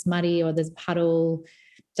if it's muddy, or there's a puddle,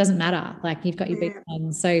 doesn't matter. Like, you've got your boots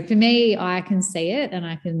on. So for me, I can see it, and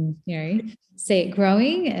I can, see it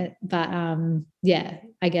growing. But yeah,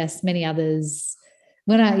 I guess many others,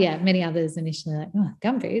 many others initially like, oh,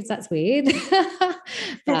 gumboots, that's weird.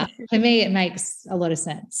 But for me, it makes a lot of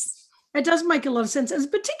sense. It does make a lot of sense,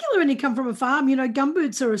 and particularly when you come from a farm.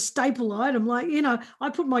 Gumboots are a staple item. Like, I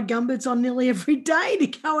put my gumboots on nearly every day to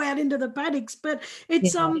go out into the paddocks. But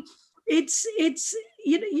it's Yeah. it's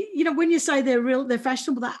when you say they're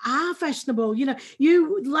fashionable, they are fashionable.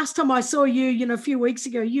 You last time I saw you, a few weeks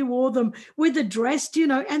ago, you wore them with a dress,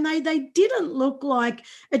 and they didn't look like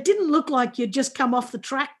you'd just come off the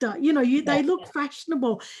tractor. They look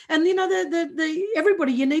fashionable. And the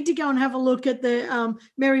everybody, you need to go and have a look at the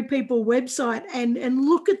Merry People website and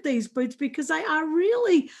look at these boots, because they are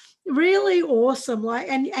really, really awesome. Like,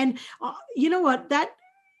 and you know what, that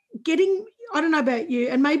getting, I don't know about you,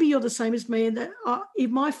 and maybe you're the same as me, and that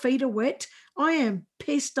if my feet are wet, I am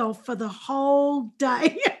pissed off for the whole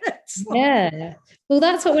day. Yeah. Well,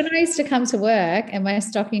 that's what, when I used to come to work and my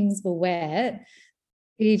stockings were wet,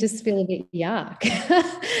 you just feel a bit yuck.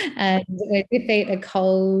 And when your feet are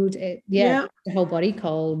cold, the whole body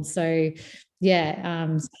cold. So yeah,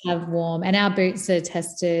 have warm, and our boots are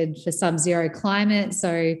tested for sub-zero climate.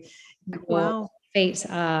 So your feet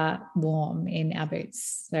are warm in our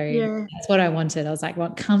boots. So that's what I wanted. I was like,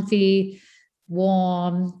 want comfy,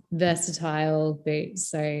 warm, versatile boots.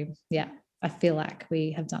 So yeah, I feel like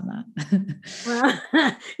we have done that.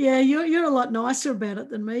 Well, yeah, you're a lot nicer about it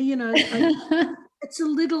than me. It's a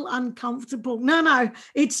little uncomfortable. No,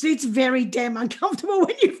 it's very damn uncomfortable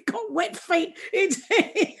when you've got wet feet.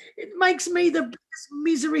 It makes me the biggest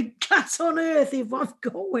misery class on earth if I've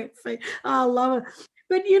got wet feet. I love it.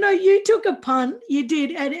 But you took a punt. You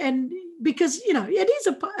did, and because it is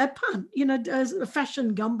a punt. As a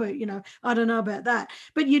fashion gumboot. I don't know about that,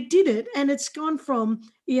 but you did it, and it's gone from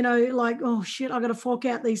like, oh shit, I got to fork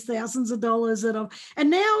out these thousands of dollars and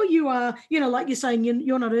now you are, like you're saying,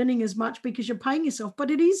 you're not earning as much because you're paying yourself, but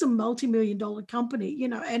it is a multi-million-dollar company,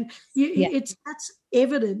 and that's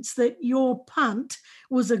evidence that your punt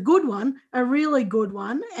was a good one, a really good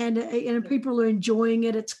one, and people are enjoying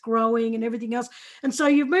it. It's growing and everything else. And so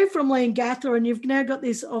you've moved from Leongatha, and you've now got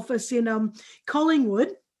this office in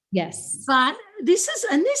Collingwood. Yes. But this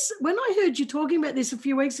when I heard you talking about this a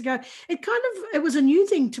few weeks ago, it was a new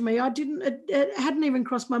thing to me. It hadn't even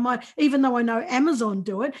crossed my mind, even though I know Amazon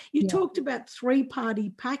do it. You talked about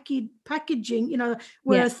three-party packaging,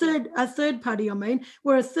 where a third party,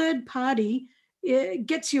 where a third party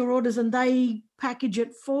gets your orders and they package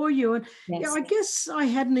it for you. And I guess I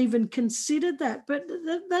hadn't even considered that, but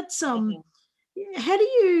that's how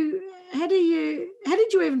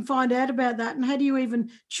did you even find out about that, and how do you even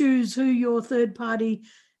choose who your third party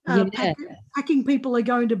packing people are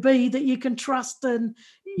going to be that you can trust? And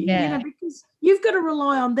because you've got to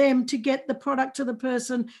rely on them to get the product to the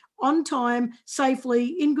person on time, safely,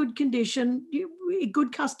 in good condition,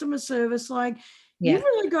 good customer service. Like, you've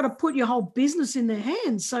really got to put your whole business in their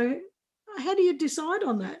hands. So how do you decide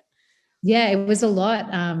on that? Yeah, it was a lot.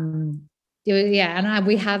 And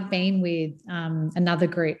we have been with another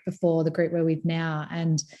group before, the group we're with now,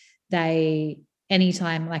 and they,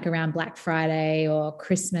 anytime like around Black Friday or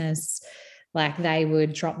Christmas, like they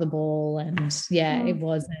would drop the ball, and it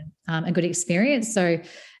wasn't a good experience. So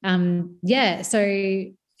so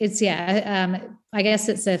it's I guess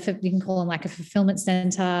it's you can call them like a fulfillment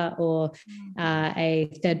center or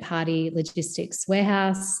a third-party logistics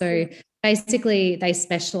warehouse. So basically, they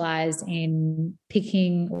specialize in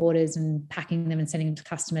picking orders and packing them and sending them to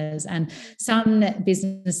customers. And some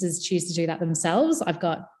businesses choose to do that themselves. I've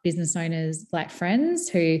got business owners, like friends,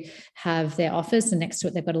 who have their office, and next to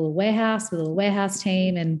it, they've got a little warehouse with a little warehouse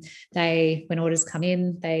team. And when orders come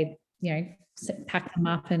in, they, pack them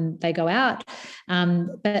up and they go out.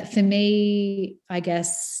 But for me, I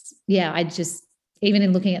guess, I just, even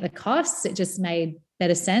in looking at the costs, it just made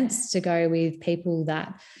better sense to go with people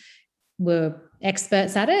that were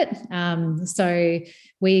experts at it. So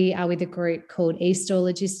we are with a group called eStore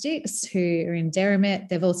Logistics, who are in Derrimut.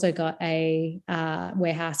 They've also got a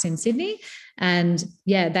warehouse in Sydney, and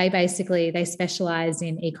they specialize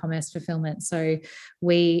in e-commerce fulfillment. So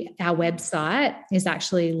our website is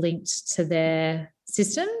actually linked to their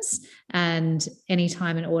systems, and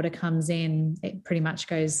anytime an order comes in, it pretty much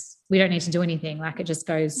goes, we don't need to do anything, like it just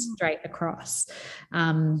goes straight across.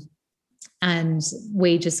 And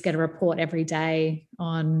we just get a report every day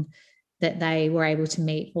on that they were able to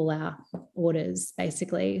meet all our orders,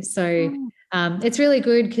 basically. So it's really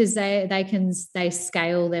good because they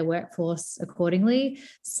scale their workforce accordingly.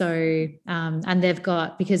 So and they've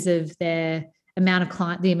got, because of the amount of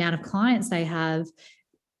clients they have,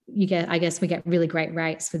 we get really great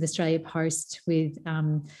rates with Australia Post with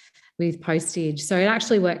postage. So it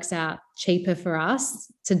actually works out cheaper for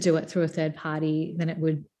us to do it through a third party than it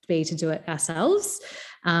would be to do it ourselves.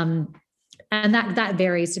 And that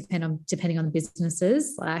varies depending on the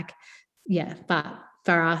businesses. But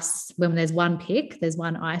for us, when there's one pick, there's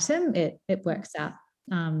one item, it works out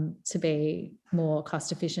to be more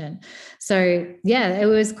cost efficient. So it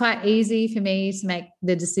was quite easy for me to make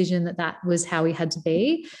the decision that was how we had to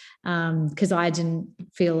be, because I didn't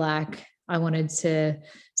feel like I wanted to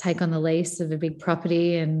take on the lease of a big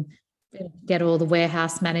property and get all the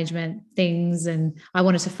warehouse management things, and I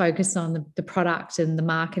wanted to focus on the product and the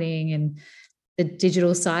marketing and the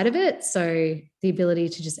digital side of it. So the ability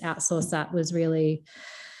to just outsource that was really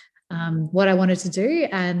what I wanted to do.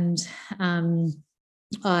 And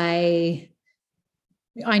I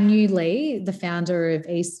knew Lee, the founder of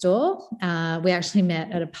eStore. We actually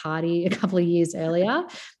met at a party a couple of years earlier,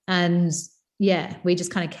 and we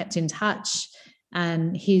just kind of kept in touch.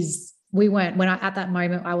 And at that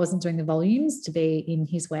moment, I wasn't doing the volumes to be in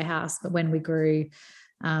his warehouse, but when we grew,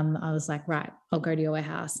 I was like, right, I'll go to your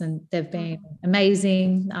warehouse. And they've been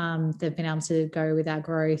amazing. They've been able to go with our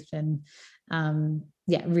growth, and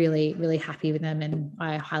really, really happy with them. And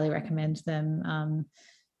I highly recommend them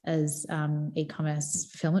as e-commerce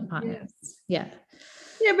fulfillment partners.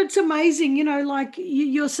 Yeah, but it's amazing, like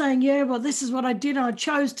you're saying, well, this is what I did. I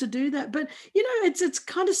chose to do that. But, it's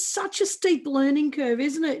kind of such a steep learning curve,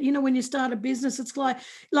 isn't it? When you start a business, it's like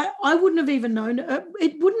I wouldn't have even known.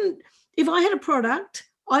 It wouldn't, if I had a product,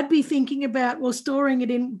 I'd be thinking about, storing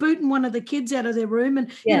it in, booting one of the kids out of their room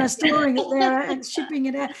and, storing it there and shipping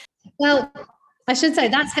it out. Well, I should say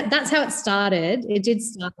that's how it started. It did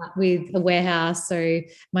start with a warehouse, so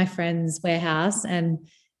my friend's warehouse, and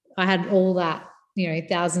I had all that,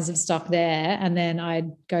 thousands of stock there, and then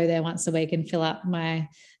I'd go there once a week and fill up my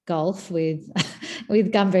golf with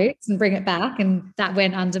gumboots and bring it back, and that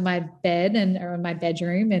went under my bed or in my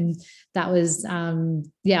bedroom, and that was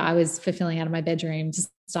I was fulfilling out of my bedroom to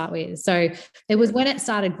start with. So it was when it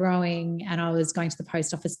started growing, and I was going to the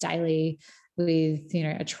post office daily with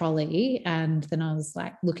a trolley, and then I was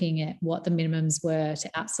like looking at what the minimums were to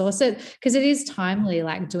outsource it, because it is timely,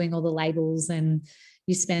 like doing all the labels, and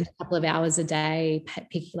you spend a couple of hours a day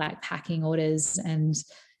packing orders, and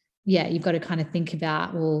you've got to kind of think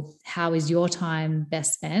about, well, how is your time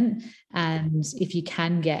best spent? And if you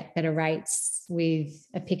can get better rates with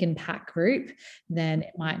a pick and pack group, then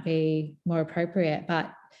it might be more appropriate.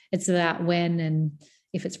 But it's about when and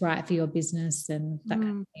if it's right for your business and that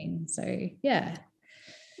kind of thing. So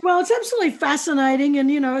Well, it's absolutely fascinating,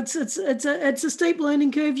 and it's a steep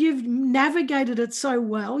learning curve. You've navigated it so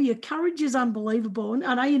well. Your courage is unbelievable. And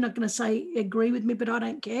I know you're not going to say agree with me, but I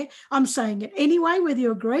don't care. I'm saying it anyway, whether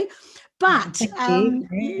you agree. But my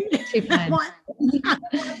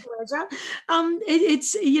pleasure.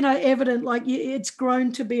 It's evident, like it's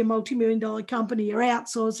grown to be a multi-million-dollar company. You're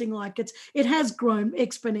outsourcing, like it has grown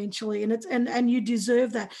exponentially, and you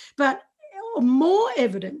deserve that. But more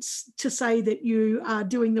evidence to say that you are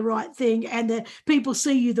doing the right thing, and that people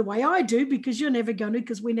see you the way I do, because you're never going to,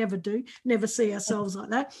 because we never see ourselves like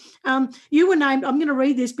that. You were named, I'm going to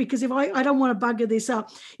read this because if I don't want to bugger this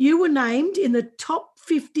up, you were named in the top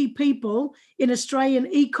 50 people in Australian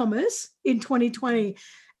e-commerce in 2020.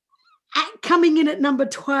 Coming in at number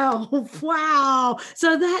 12. Wow.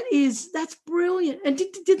 So that's brilliant. And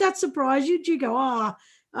did that surprise you? Did you go, I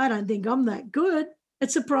don't think I'm that good?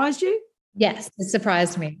 It surprised you? Yes, it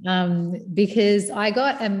surprised me because I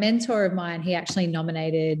got a mentor of mine. He actually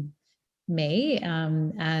nominated me,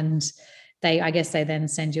 and I guess they then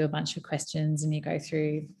send you a bunch of questions, and you go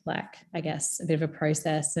through a bit of a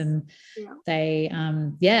process, and they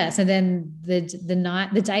So then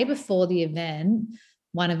the day before the event,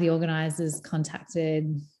 one of the organizers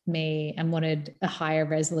contacted me and wanted a higher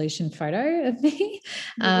resolution photo of me,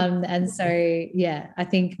 and so I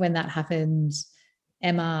think when that happened,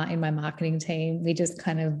 Emma in my marketing team, we just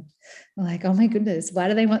kind of were like, oh my goodness, why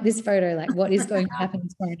do they want this photo? Like, what is going to happen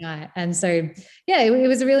tomorrow night? And so, yeah, it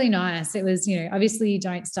was really nice. It was, obviously you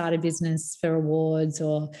don't start a business for awards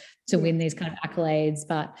or to win these kind of accolades,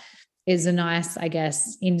 but it's a nice, I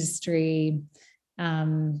guess, industry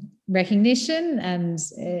recognition. And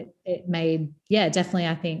it made, definitely,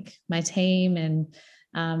 I think my team and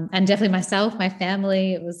definitely myself, my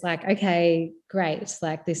family, it was like, okay, great.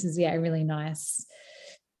 Like this is, a really nice,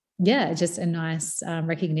 just a nice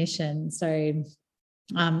recognition. So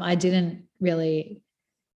I didn't really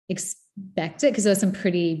expect it because there were some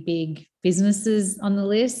pretty big businesses on the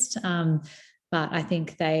list. But I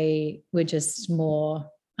think they were just more,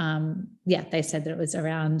 they said that it was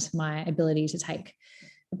around my ability to take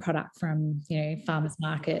the product from, farmers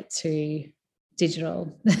market to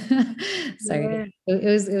digital. So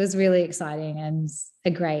it was really exciting and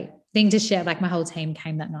a great thing to share. Like my whole team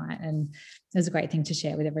came that night and it was a great thing to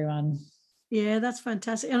share with everyone. Yeah, that's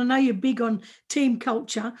fantastic. And I know you're big on team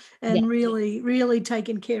culture and really, really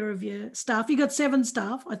taking care of your staff. You got 7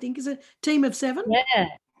 staff, I think. Is it a team of 7?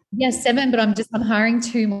 Yeah, 7, but I'm hiring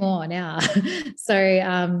 2 more now.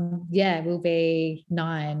 So we'll be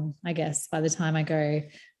 9, I guess, by the time I go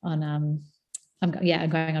on I'm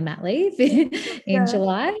going on mat leave in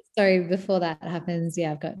July. So before that happens,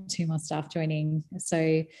 I've got 2 more staff joining.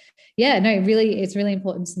 So it's really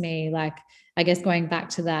important to me. Like, I guess going back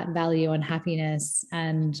to that value on happiness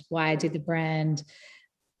and why I did the brand,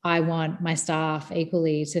 I want my staff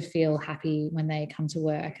equally to feel happy when they come to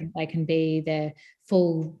work and they can be their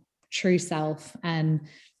full true self and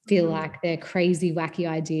feel like their crazy, wacky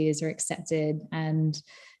ideas are accepted and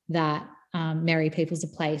that Merry People's a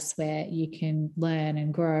place where you can learn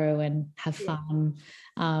and grow and have fun.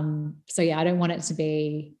 I don't want it to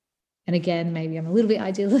be, and again, maybe I'm a little bit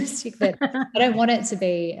idealistic, but I don't want it to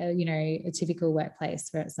be a typical workplace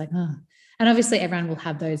where it's like, oh, and obviously everyone will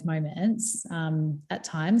have those moments at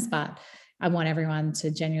times, but I want everyone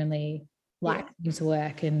to genuinely like coming to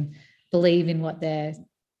work and believe in what they're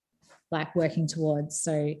like working towards.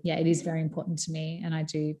 So it is very important to me, and I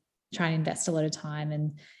do try and invest a lot of time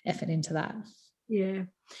and effort into that. Yeah.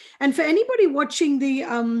 And for anybody watching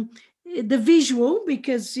the visual,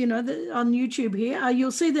 because on YouTube here,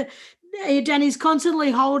 you'll see that Danny's constantly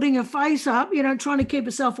holding her face up, trying to keep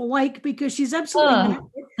herself awake because she's absolutely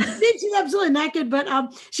knackered. She's absolutely knackered,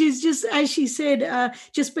 but she's just, as she said,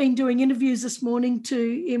 just been doing interviews this morning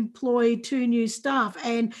to employ 2 new staff.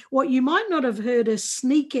 And what you might not have heard her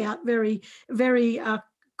sneak out very, very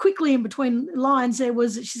quickly in between lines there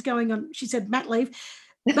was that she's going on, she said mat leave,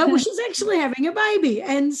 but she's actually having a baby.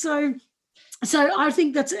 And so I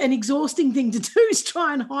think that's an exhausting thing to do, is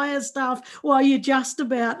try and hire staff while you're just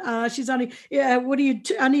about, she's only,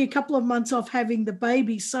 only a couple of months off having the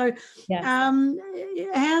baby. So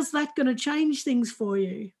how's that going to change things for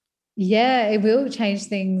you? Yeah, it will change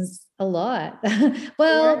things a lot.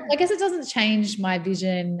 Well, I guess it doesn't change my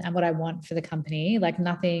vision and what I want for the company. Like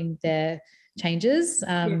nothing there changes.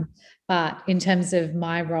 But in terms of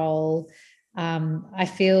my role, I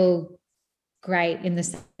feel great in the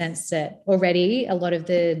sense that already a lot of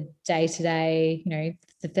the day-to-day,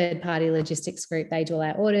 the third-party logistics group, they do all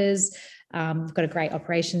our orders. We've got a great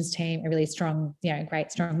operations team, a really strong,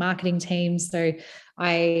 strong marketing team. So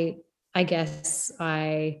I guess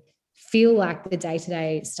I feel like the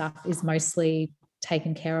day-to-day stuff is mostly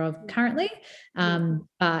taken care of currently.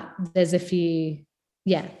 But there's a few,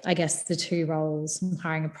 I guess the 2 roles, I'm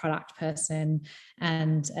hiring a product person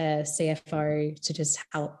and a CFO to just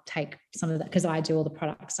help take some of that, because I do all the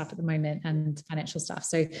product stuff at the moment and financial stuff.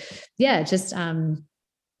 So just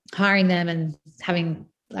hiring them and having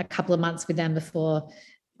a couple of months with them before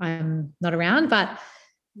I'm not around. But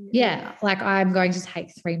like I'm going to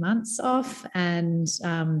take 3 months off and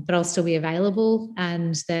but I'll still be available,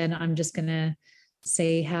 and then I'm just going to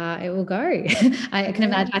see how it will go. I can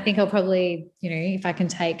imagine, I think I'll probably, if I can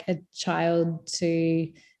take a child to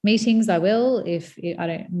meetings, I will. If I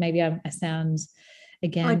don't, maybe I sound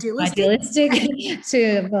again idealistic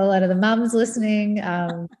to a lot of the mums listening,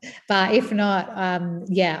 but if not,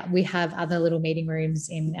 we have other little meeting rooms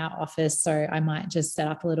in our office, so I might just set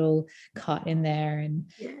up a little cot in there and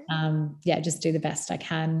just do the best I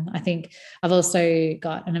can. I think I've also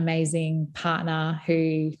got an amazing partner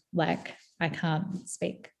who, like, I can't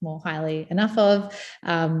speak more highly enough of,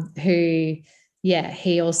 who,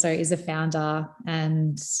 he also is a founder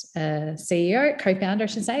and a CEO, co-founder, I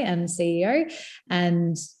should say, and CEO.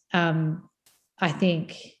 And I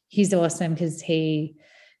think he's awesome because he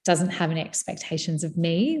doesn't have any expectations of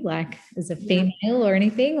me, like as a female or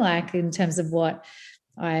anything, like in terms of what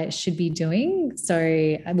I should be doing. So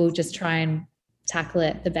I will just try and tackle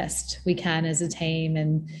it the best we can as a team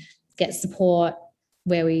and get support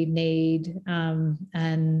where we need.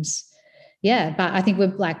 And yeah, but I think we're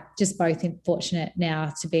like just both fortunate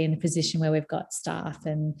now to be in a position where we've got staff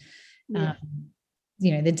and,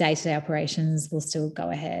 you know, the day-to-day operations will still go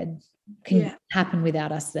ahead, can happen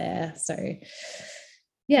without us there. So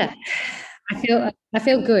yeah, I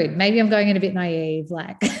feel good. Maybe I'm going in a bit naive,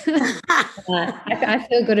 like I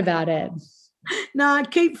feel good about it. No,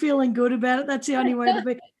 keep feeling good about it. That's the only way to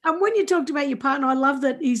be. And when you talked about your partner, I love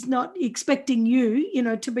that he's not expecting you, you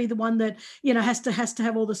know, to be the one that, you know, has to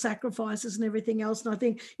have all the sacrifices and everything else. And I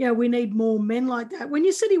think, you know, we need more men like that. When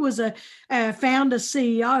you said he was a founder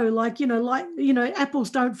CEO, like,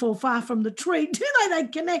 apples don't fall far from the tree, do they? They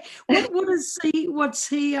connect. What's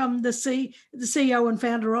he the CEO and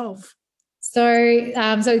founder of? So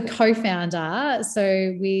co-founder.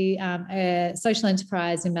 So we a social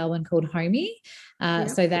enterprise in Melbourne called Homey.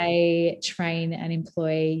 So they train and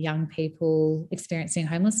employ young people experiencing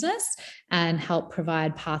homelessness and help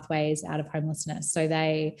provide pathways out of homelessness. So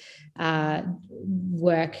they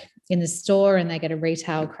work in the store and they get a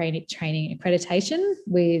retail training accreditation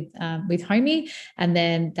with Homey, and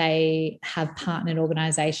then they have partnered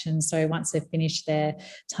organisations. So once they've finished their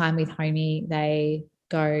time with Homey, they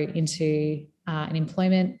go into an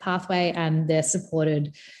employment pathway and they're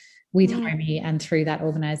supported with Homey and through that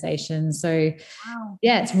organisation. So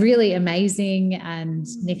yeah, it's really amazing. And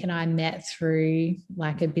Nick and I met through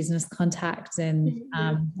like a business contact, and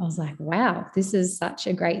I was like, wow, this is such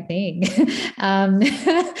a great thing. And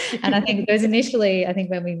I think it was initially, I think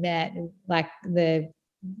when we met, like the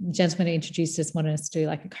gentleman who introduced us wanted us to do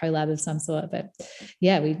like a collab of some sort, but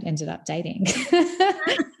yeah, we ended up dating.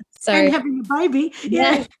 So and having a baby.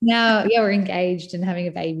 Now we're engaged and having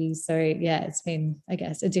a baby. So yeah, it's been, I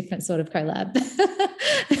guess, a different sort of collab.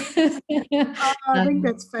 I think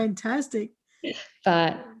that's fantastic.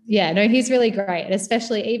 But yeah, no, he's really great,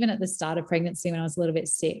 especially even at the start of pregnancy when I was a little bit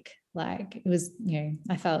sick. Like it was, you know,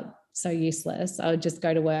 I felt so useless. I would just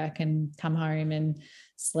go to work and come home and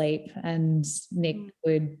sleep, and Nick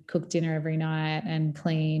would cook dinner every night and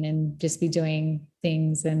clean and just be doing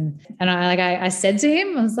things. And I said to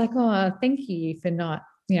him, I was like, oh, thank you for not,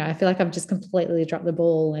 you know, I feel like I've just completely dropped the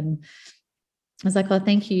ball. And I was like, oh,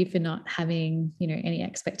 thank you for not having, you know, any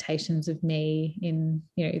expectations of me in,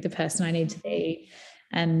 you know, the person I need to be.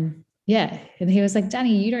 And yeah. And he was like,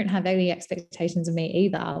 Danny, you don't have any expectations of me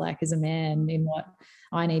either, like as a man in what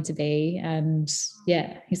I need to be. And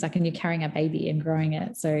yeah, he's like, and you're carrying a baby and growing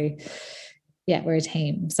it. So yeah, we're a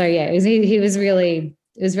team. So yeah, it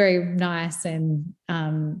was very nice. And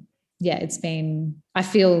yeah, it's been, I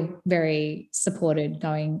feel very supported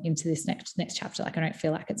going into this next chapter. Like I don't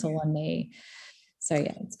feel like it's all on me. So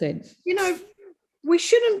yeah, it's good. You know, we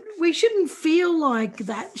shouldn't feel like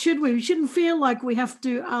that, should we? We shouldn't feel like we have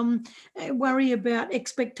to worry about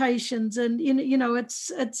expectations. And you know,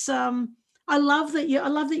 it's I love that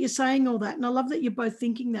you're saying all that, and I love that you're both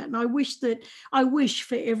thinking that. And I wish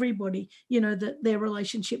for everybody, you know, that their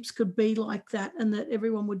relationships could be like that, and that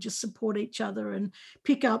everyone would just support each other and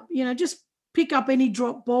pick up any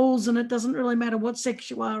drop balls, and it doesn't really matter what sex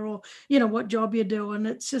you are or, you know, what job you do. And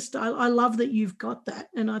it's just, I love that you've got that.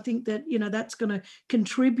 And I think that, you know, that's going to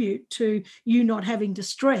contribute to you not having to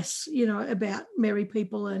stress, you know, about married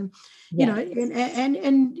people. And, you know,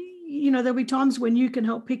 and you know, there'll be times when you can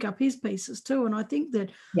help pick up his pieces too. And I think that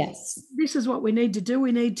this is what we need to do.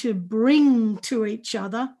 We need to bring to each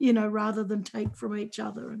other, you know, rather than take from each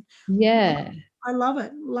other. And I love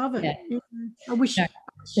it. Yeah. I wish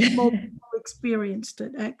more people experienced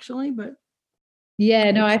it actually, but yeah,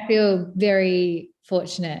 no, I feel very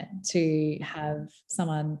fortunate to have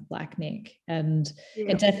someone like Nick. And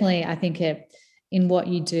it definitely, I think in what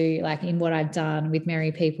you do, like in what I've done with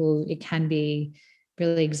married people, it can be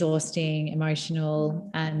really exhausting, emotional,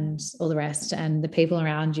 and all the rest. And the people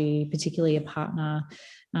around you, particularly a partner,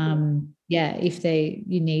 if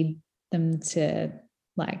you need them to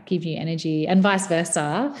like give you energy, and vice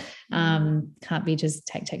versa, can't be just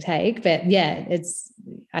take. But yeah,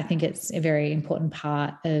 I think it's a very important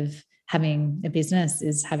part of having a business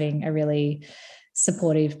is having a really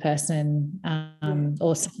supportive person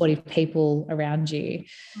or supportive people around you.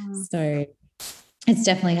 So it's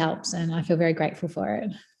definitely helped, and I feel very grateful for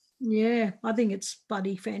it. Yeah, I think it's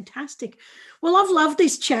bloody fantastic. Well, I've loved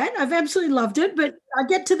this chat. I've absolutely loved it. But I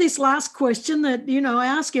get to this last question that, you know, I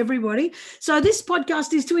ask everybody. So this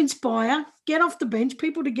podcast is to inspire,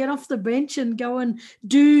 people to get off the bench and go and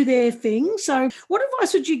do their thing. So what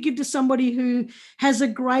advice would you give to somebody who has a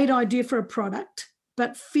great idea for a product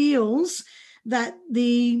but feels that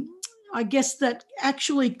that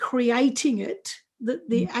actually creating it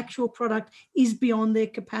the actual product is beyond their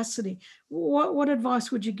capacity. What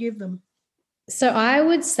advice would you give them? So I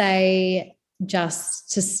would say,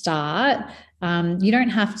 just to start, you don't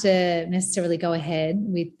have to necessarily go ahead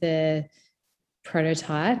with the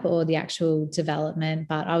prototype or the actual development,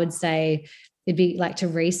 but I would say it'd be like to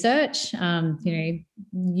research. YouTube,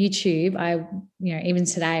 even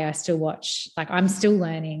today I still watch, like I'm still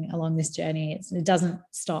learning along this journey. It doesn't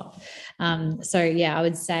stop. So yeah, I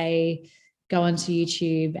would say go onto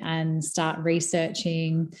YouTube and start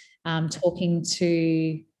researching, talking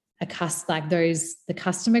to the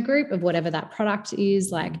customer group of whatever that product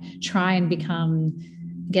is, like try and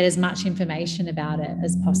get as much information about it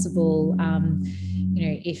as possible.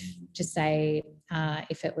 If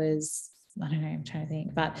it was, I don't know, I'm trying to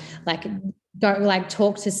think, but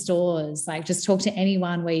talk to stores, just talk to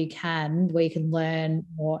anyone where you can learn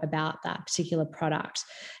more about that particular product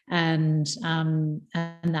and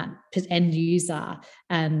that end user,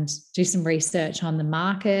 and do some research on the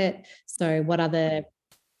market. So what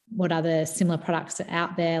other similar products are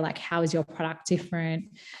out there? Like, how is your product different?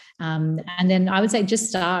 And then I would say just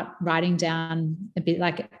start writing down a bit,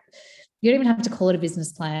 like you don't even have to call it a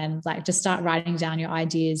business plan, like just start writing down your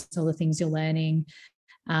ideas, all the things you're learning,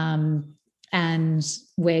 and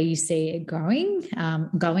where you see it growing,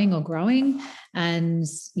 and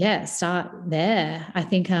yeah, start there. I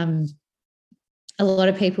think a lot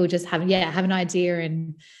of people just have an idea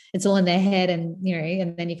and it's all in their head, and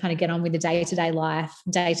and then you kind of get on with the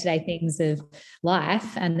day-to-day things of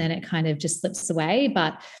life, and then it kind of just slips away.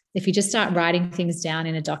 But if you just start writing things down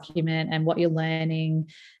in a document and what you're learning,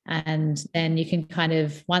 and then you can kind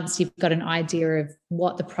of, once you've got an idea of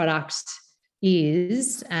what the product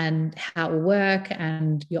is and how it will work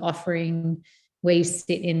and your offering, where you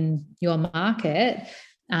sit in your market,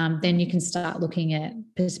 then you can start looking at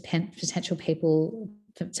potential people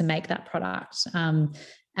to make that product.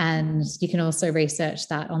 And you can also research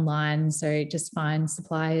that online. So just find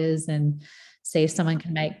suppliers and see if someone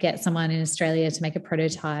can get someone in Australia to make a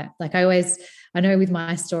prototype. Like I know with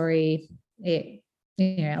my story, a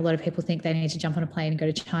lot of people think they need to jump on a plane and go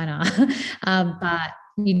to China. But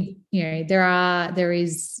there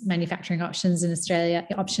is manufacturing options in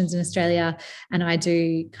Australia, and I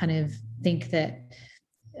do kind of think that,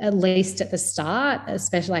 at least at the start,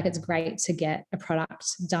 especially, it's great to get a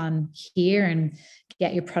product done here and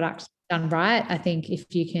get your product done right. I think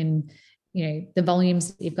if you can, the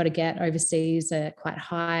volumes that you've got to get overseas are quite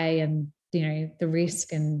high, and the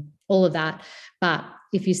risk and all of that. But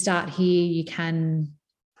if you start here, you can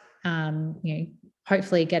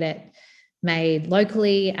hopefully get it made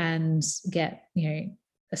locally and get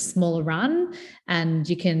a smaller run, and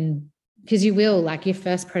you can, because you will, your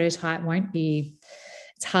first prototype won't be,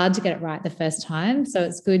 it's hard to get it right the first time. So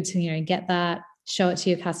it's good to, get that, show it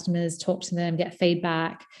to your customers, talk to them, get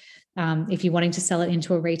feedback. If you're wanting to sell it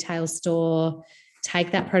into a retail store,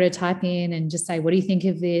 take that prototype in and just say, what do you think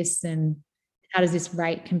of this? And how does this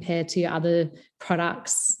rate compare to your other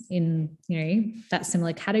products in, that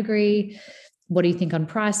similar category? What do you think on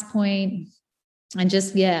price point? And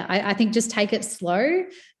just, I think just take it slow,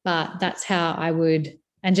 but that's how I would,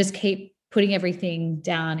 and just keep putting everything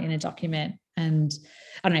down in a document. And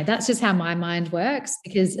I don't know, that's just how my mind works,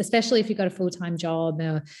 because especially if you've got a full-time job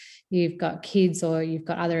or you've got kids or you've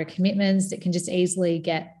got other commitments, it can just easily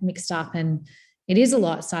get mixed up. And it is a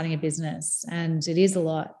lot starting a business, and it is a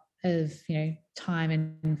lot of, time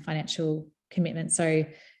and financial commitment. So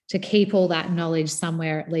to keep all that knowledge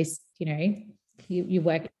somewhere, at least, you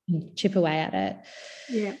work, chip away at it.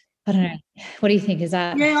 Yeah. I don't know. What do you think? Is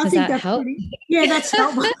that, I think that's help? That's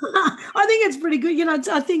helpful. I think it's pretty good.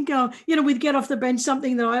 I think, with Get Off the Bench,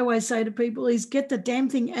 something that I always say to people is get the damn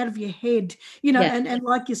thing out of your head, and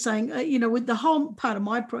like you're saying, with the whole part of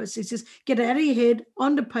my process is get it out of your head,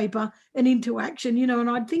 onto paper and into action, and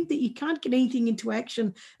I think that you can't get anything into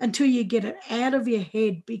action until you get it out of your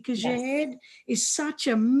head, because your head is such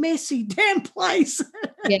a messy damn place.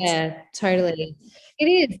 Yeah, totally. It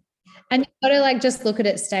is. And you've got to just look at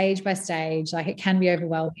it stage by stage. It can be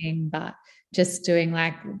overwhelming, but just doing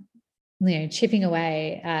chipping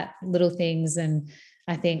away at little things. And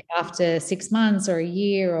I think after 6 months or a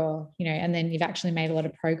year and then you've actually made a lot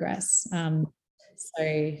of progress.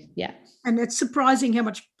 So, yeah. And it's surprising how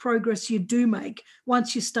much progress you do make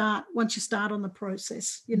once you start on the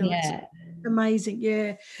process. It's amazing.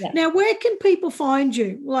 Yeah. Now, where can people find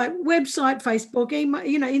you? Like website, Facebook, email,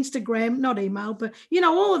 Instagram, not email, but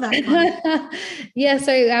all of that kind of. Yeah,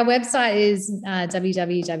 so our website is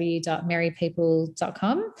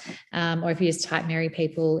www.merrypeople.com, or if you just type Merry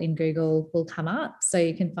People in Google, will come up, so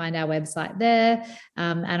you can find our website there.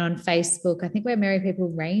 And on Facebook, I think we're Merry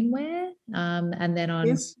People Rainwear, and then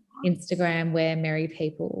on Instagram we're Merry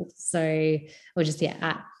People, or just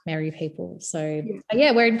at Merry People. So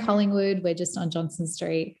we're in Collingwood, we're just on Johnson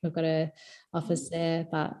Street, we've got an office there,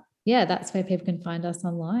 but that's where people can find us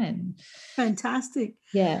online. Fantastic.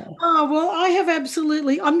 Yeah. Oh, well,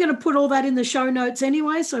 I'm going to put all that in the show notes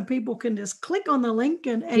anyway, so people can just click on the link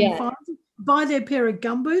and buy their pair of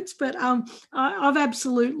gumboots. But I've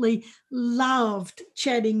absolutely loved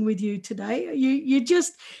chatting with you today. You're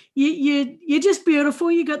just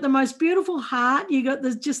beautiful. You got the most beautiful heart. You got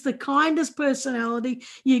just the kindest personality.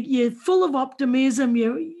 You're full of optimism.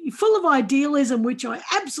 You're full of idealism, which I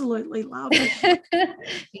absolutely love.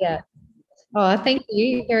 Yeah. Oh, thank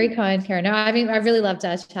you. Very kind, Karen. No, I mean, I really loved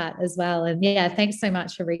our chat as well. And thanks so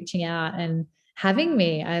much for reaching out and having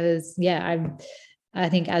me. I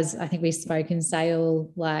think we spoke in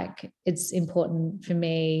sale, like it's important for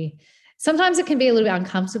me. Sometimes it can be a little bit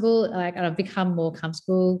uncomfortable, like, and I've become more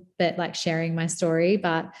comfortable, but like sharing my story.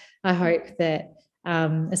 But I hope that,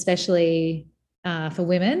 especially for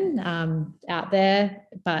women out there,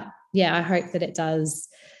 but I hope that it does.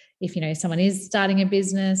 If someone is starting a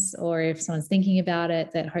business, or if someone's thinking about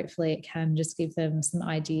it, that hopefully it can just give them some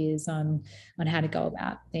ideas on how to go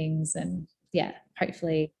about things, and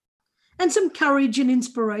hopefully, and some courage and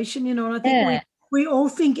inspiration. And I think we all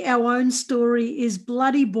think our own story is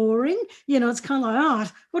bloody boring. It's kind of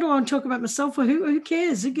like, what do I want to talk about myself? Or who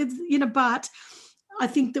cares? But I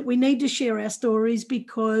think that we need to share our stories,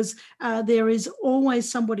 because there is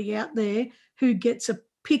always somebody out there who gets a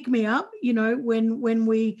pick me up, when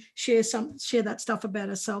we share that stuff about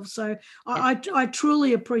ourselves. So I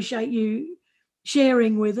truly appreciate you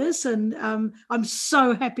sharing with us, and I'm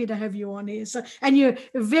so happy to have you on here. So, and you're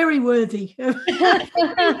very worthy of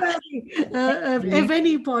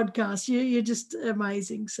any podcast. You're just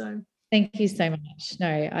amazing. So thank you so much.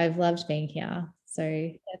 No, I've loved being here.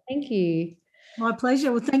 So thank you. My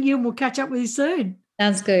pleasure. Well, thank you, and we'll catch up with you soon.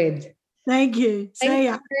 Sounds good. Thank you. See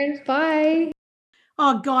ya. Bye.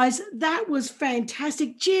 Oh, guys, that was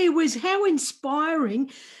fantastic. Gee whiz, how inspiring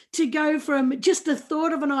to go from just the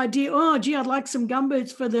thought of an idea, I'd like some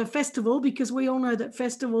gumboots for the festival, because we all know that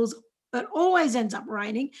festivals, it always ends up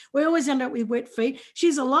raining. We always end up with wet feet.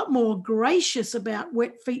 She's a lot more gracious about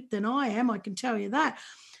wet feet than I am, I can tell you that.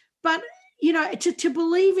 But to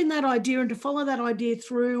believe in that idea and to follow that idea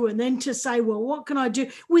through, and then to say, well, what can I do,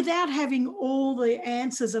 without having all the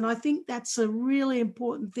answers. And I think that's a really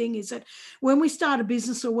important thing, is that when we start a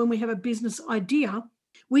business, or when we have a business idea,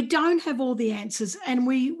 we don't have all the answers, and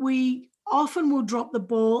we often will drop the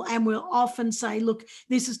ball, and we'll often say, look,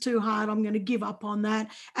 this is too hard, I'm going to give up on that.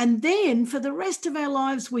 And then for the rest of our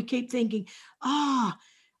lives, we keep thinking,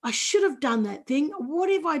 I should have done that thing. What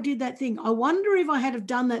if I did that thing? I wonder if I had have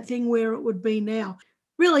done that thing, where it would be now.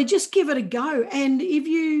 Really, just give it a go. And if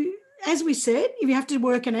you, as we said, if you have to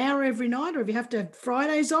work an hour every night, or if you have to have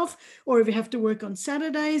Fridays off, or if you have to work on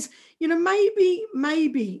Saturdays,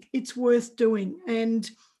 maybe it's worth doing. And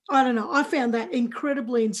I don't know, I found that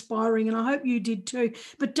incredibly inspiring, and I hope you did too.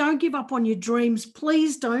 But don't give up on your dreams.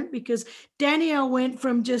 Please don't, because Danielle went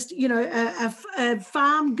from just, a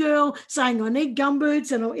farm girl saying, I need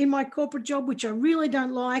gumboots, and I'm in my corporate job, which I really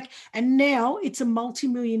don't like. And now it's a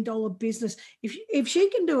multi-million-dollar business. If she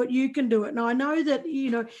can do it, you can do it. Now, I know that,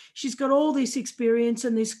 she's got all this experience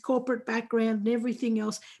and this corporate background and everything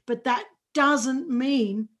else, but that doesn't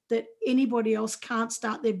mean that anybody else can't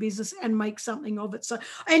start their business and make something of it. So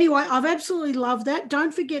anyway, I've absolutely loved that.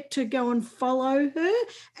 Don't forget to go and follow her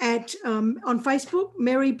at on Facebook,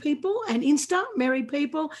 Merry People, and Insta, Merry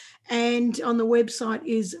People, and on the website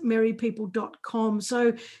is merrypeople.com.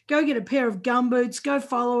 So go get a pair of gumboots, go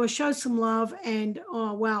follow her, show some love, and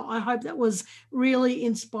oh, wow, I hope that was really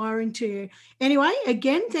inspiring to you. Anyway,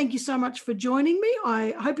 again, thank you so much for joining me.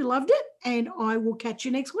 I hope you loved it, and I will catch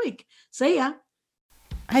you next week. See ya.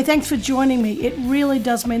 Hey, thanks for joining me. It really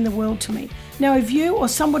does mean the world to me. Now, if you or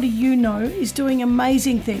somebody you know is doing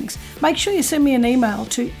amazing things, make sure you send me an email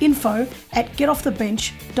to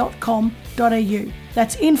info@getoffthebench.com.au.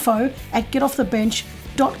 That's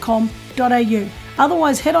info@getoffthebench.com.au.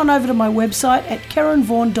 Otherwise, head on over to my website at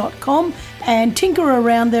karenvaughan.com and tinker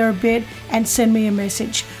around there a bit and send me a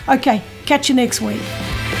message. Okay, catch you next week.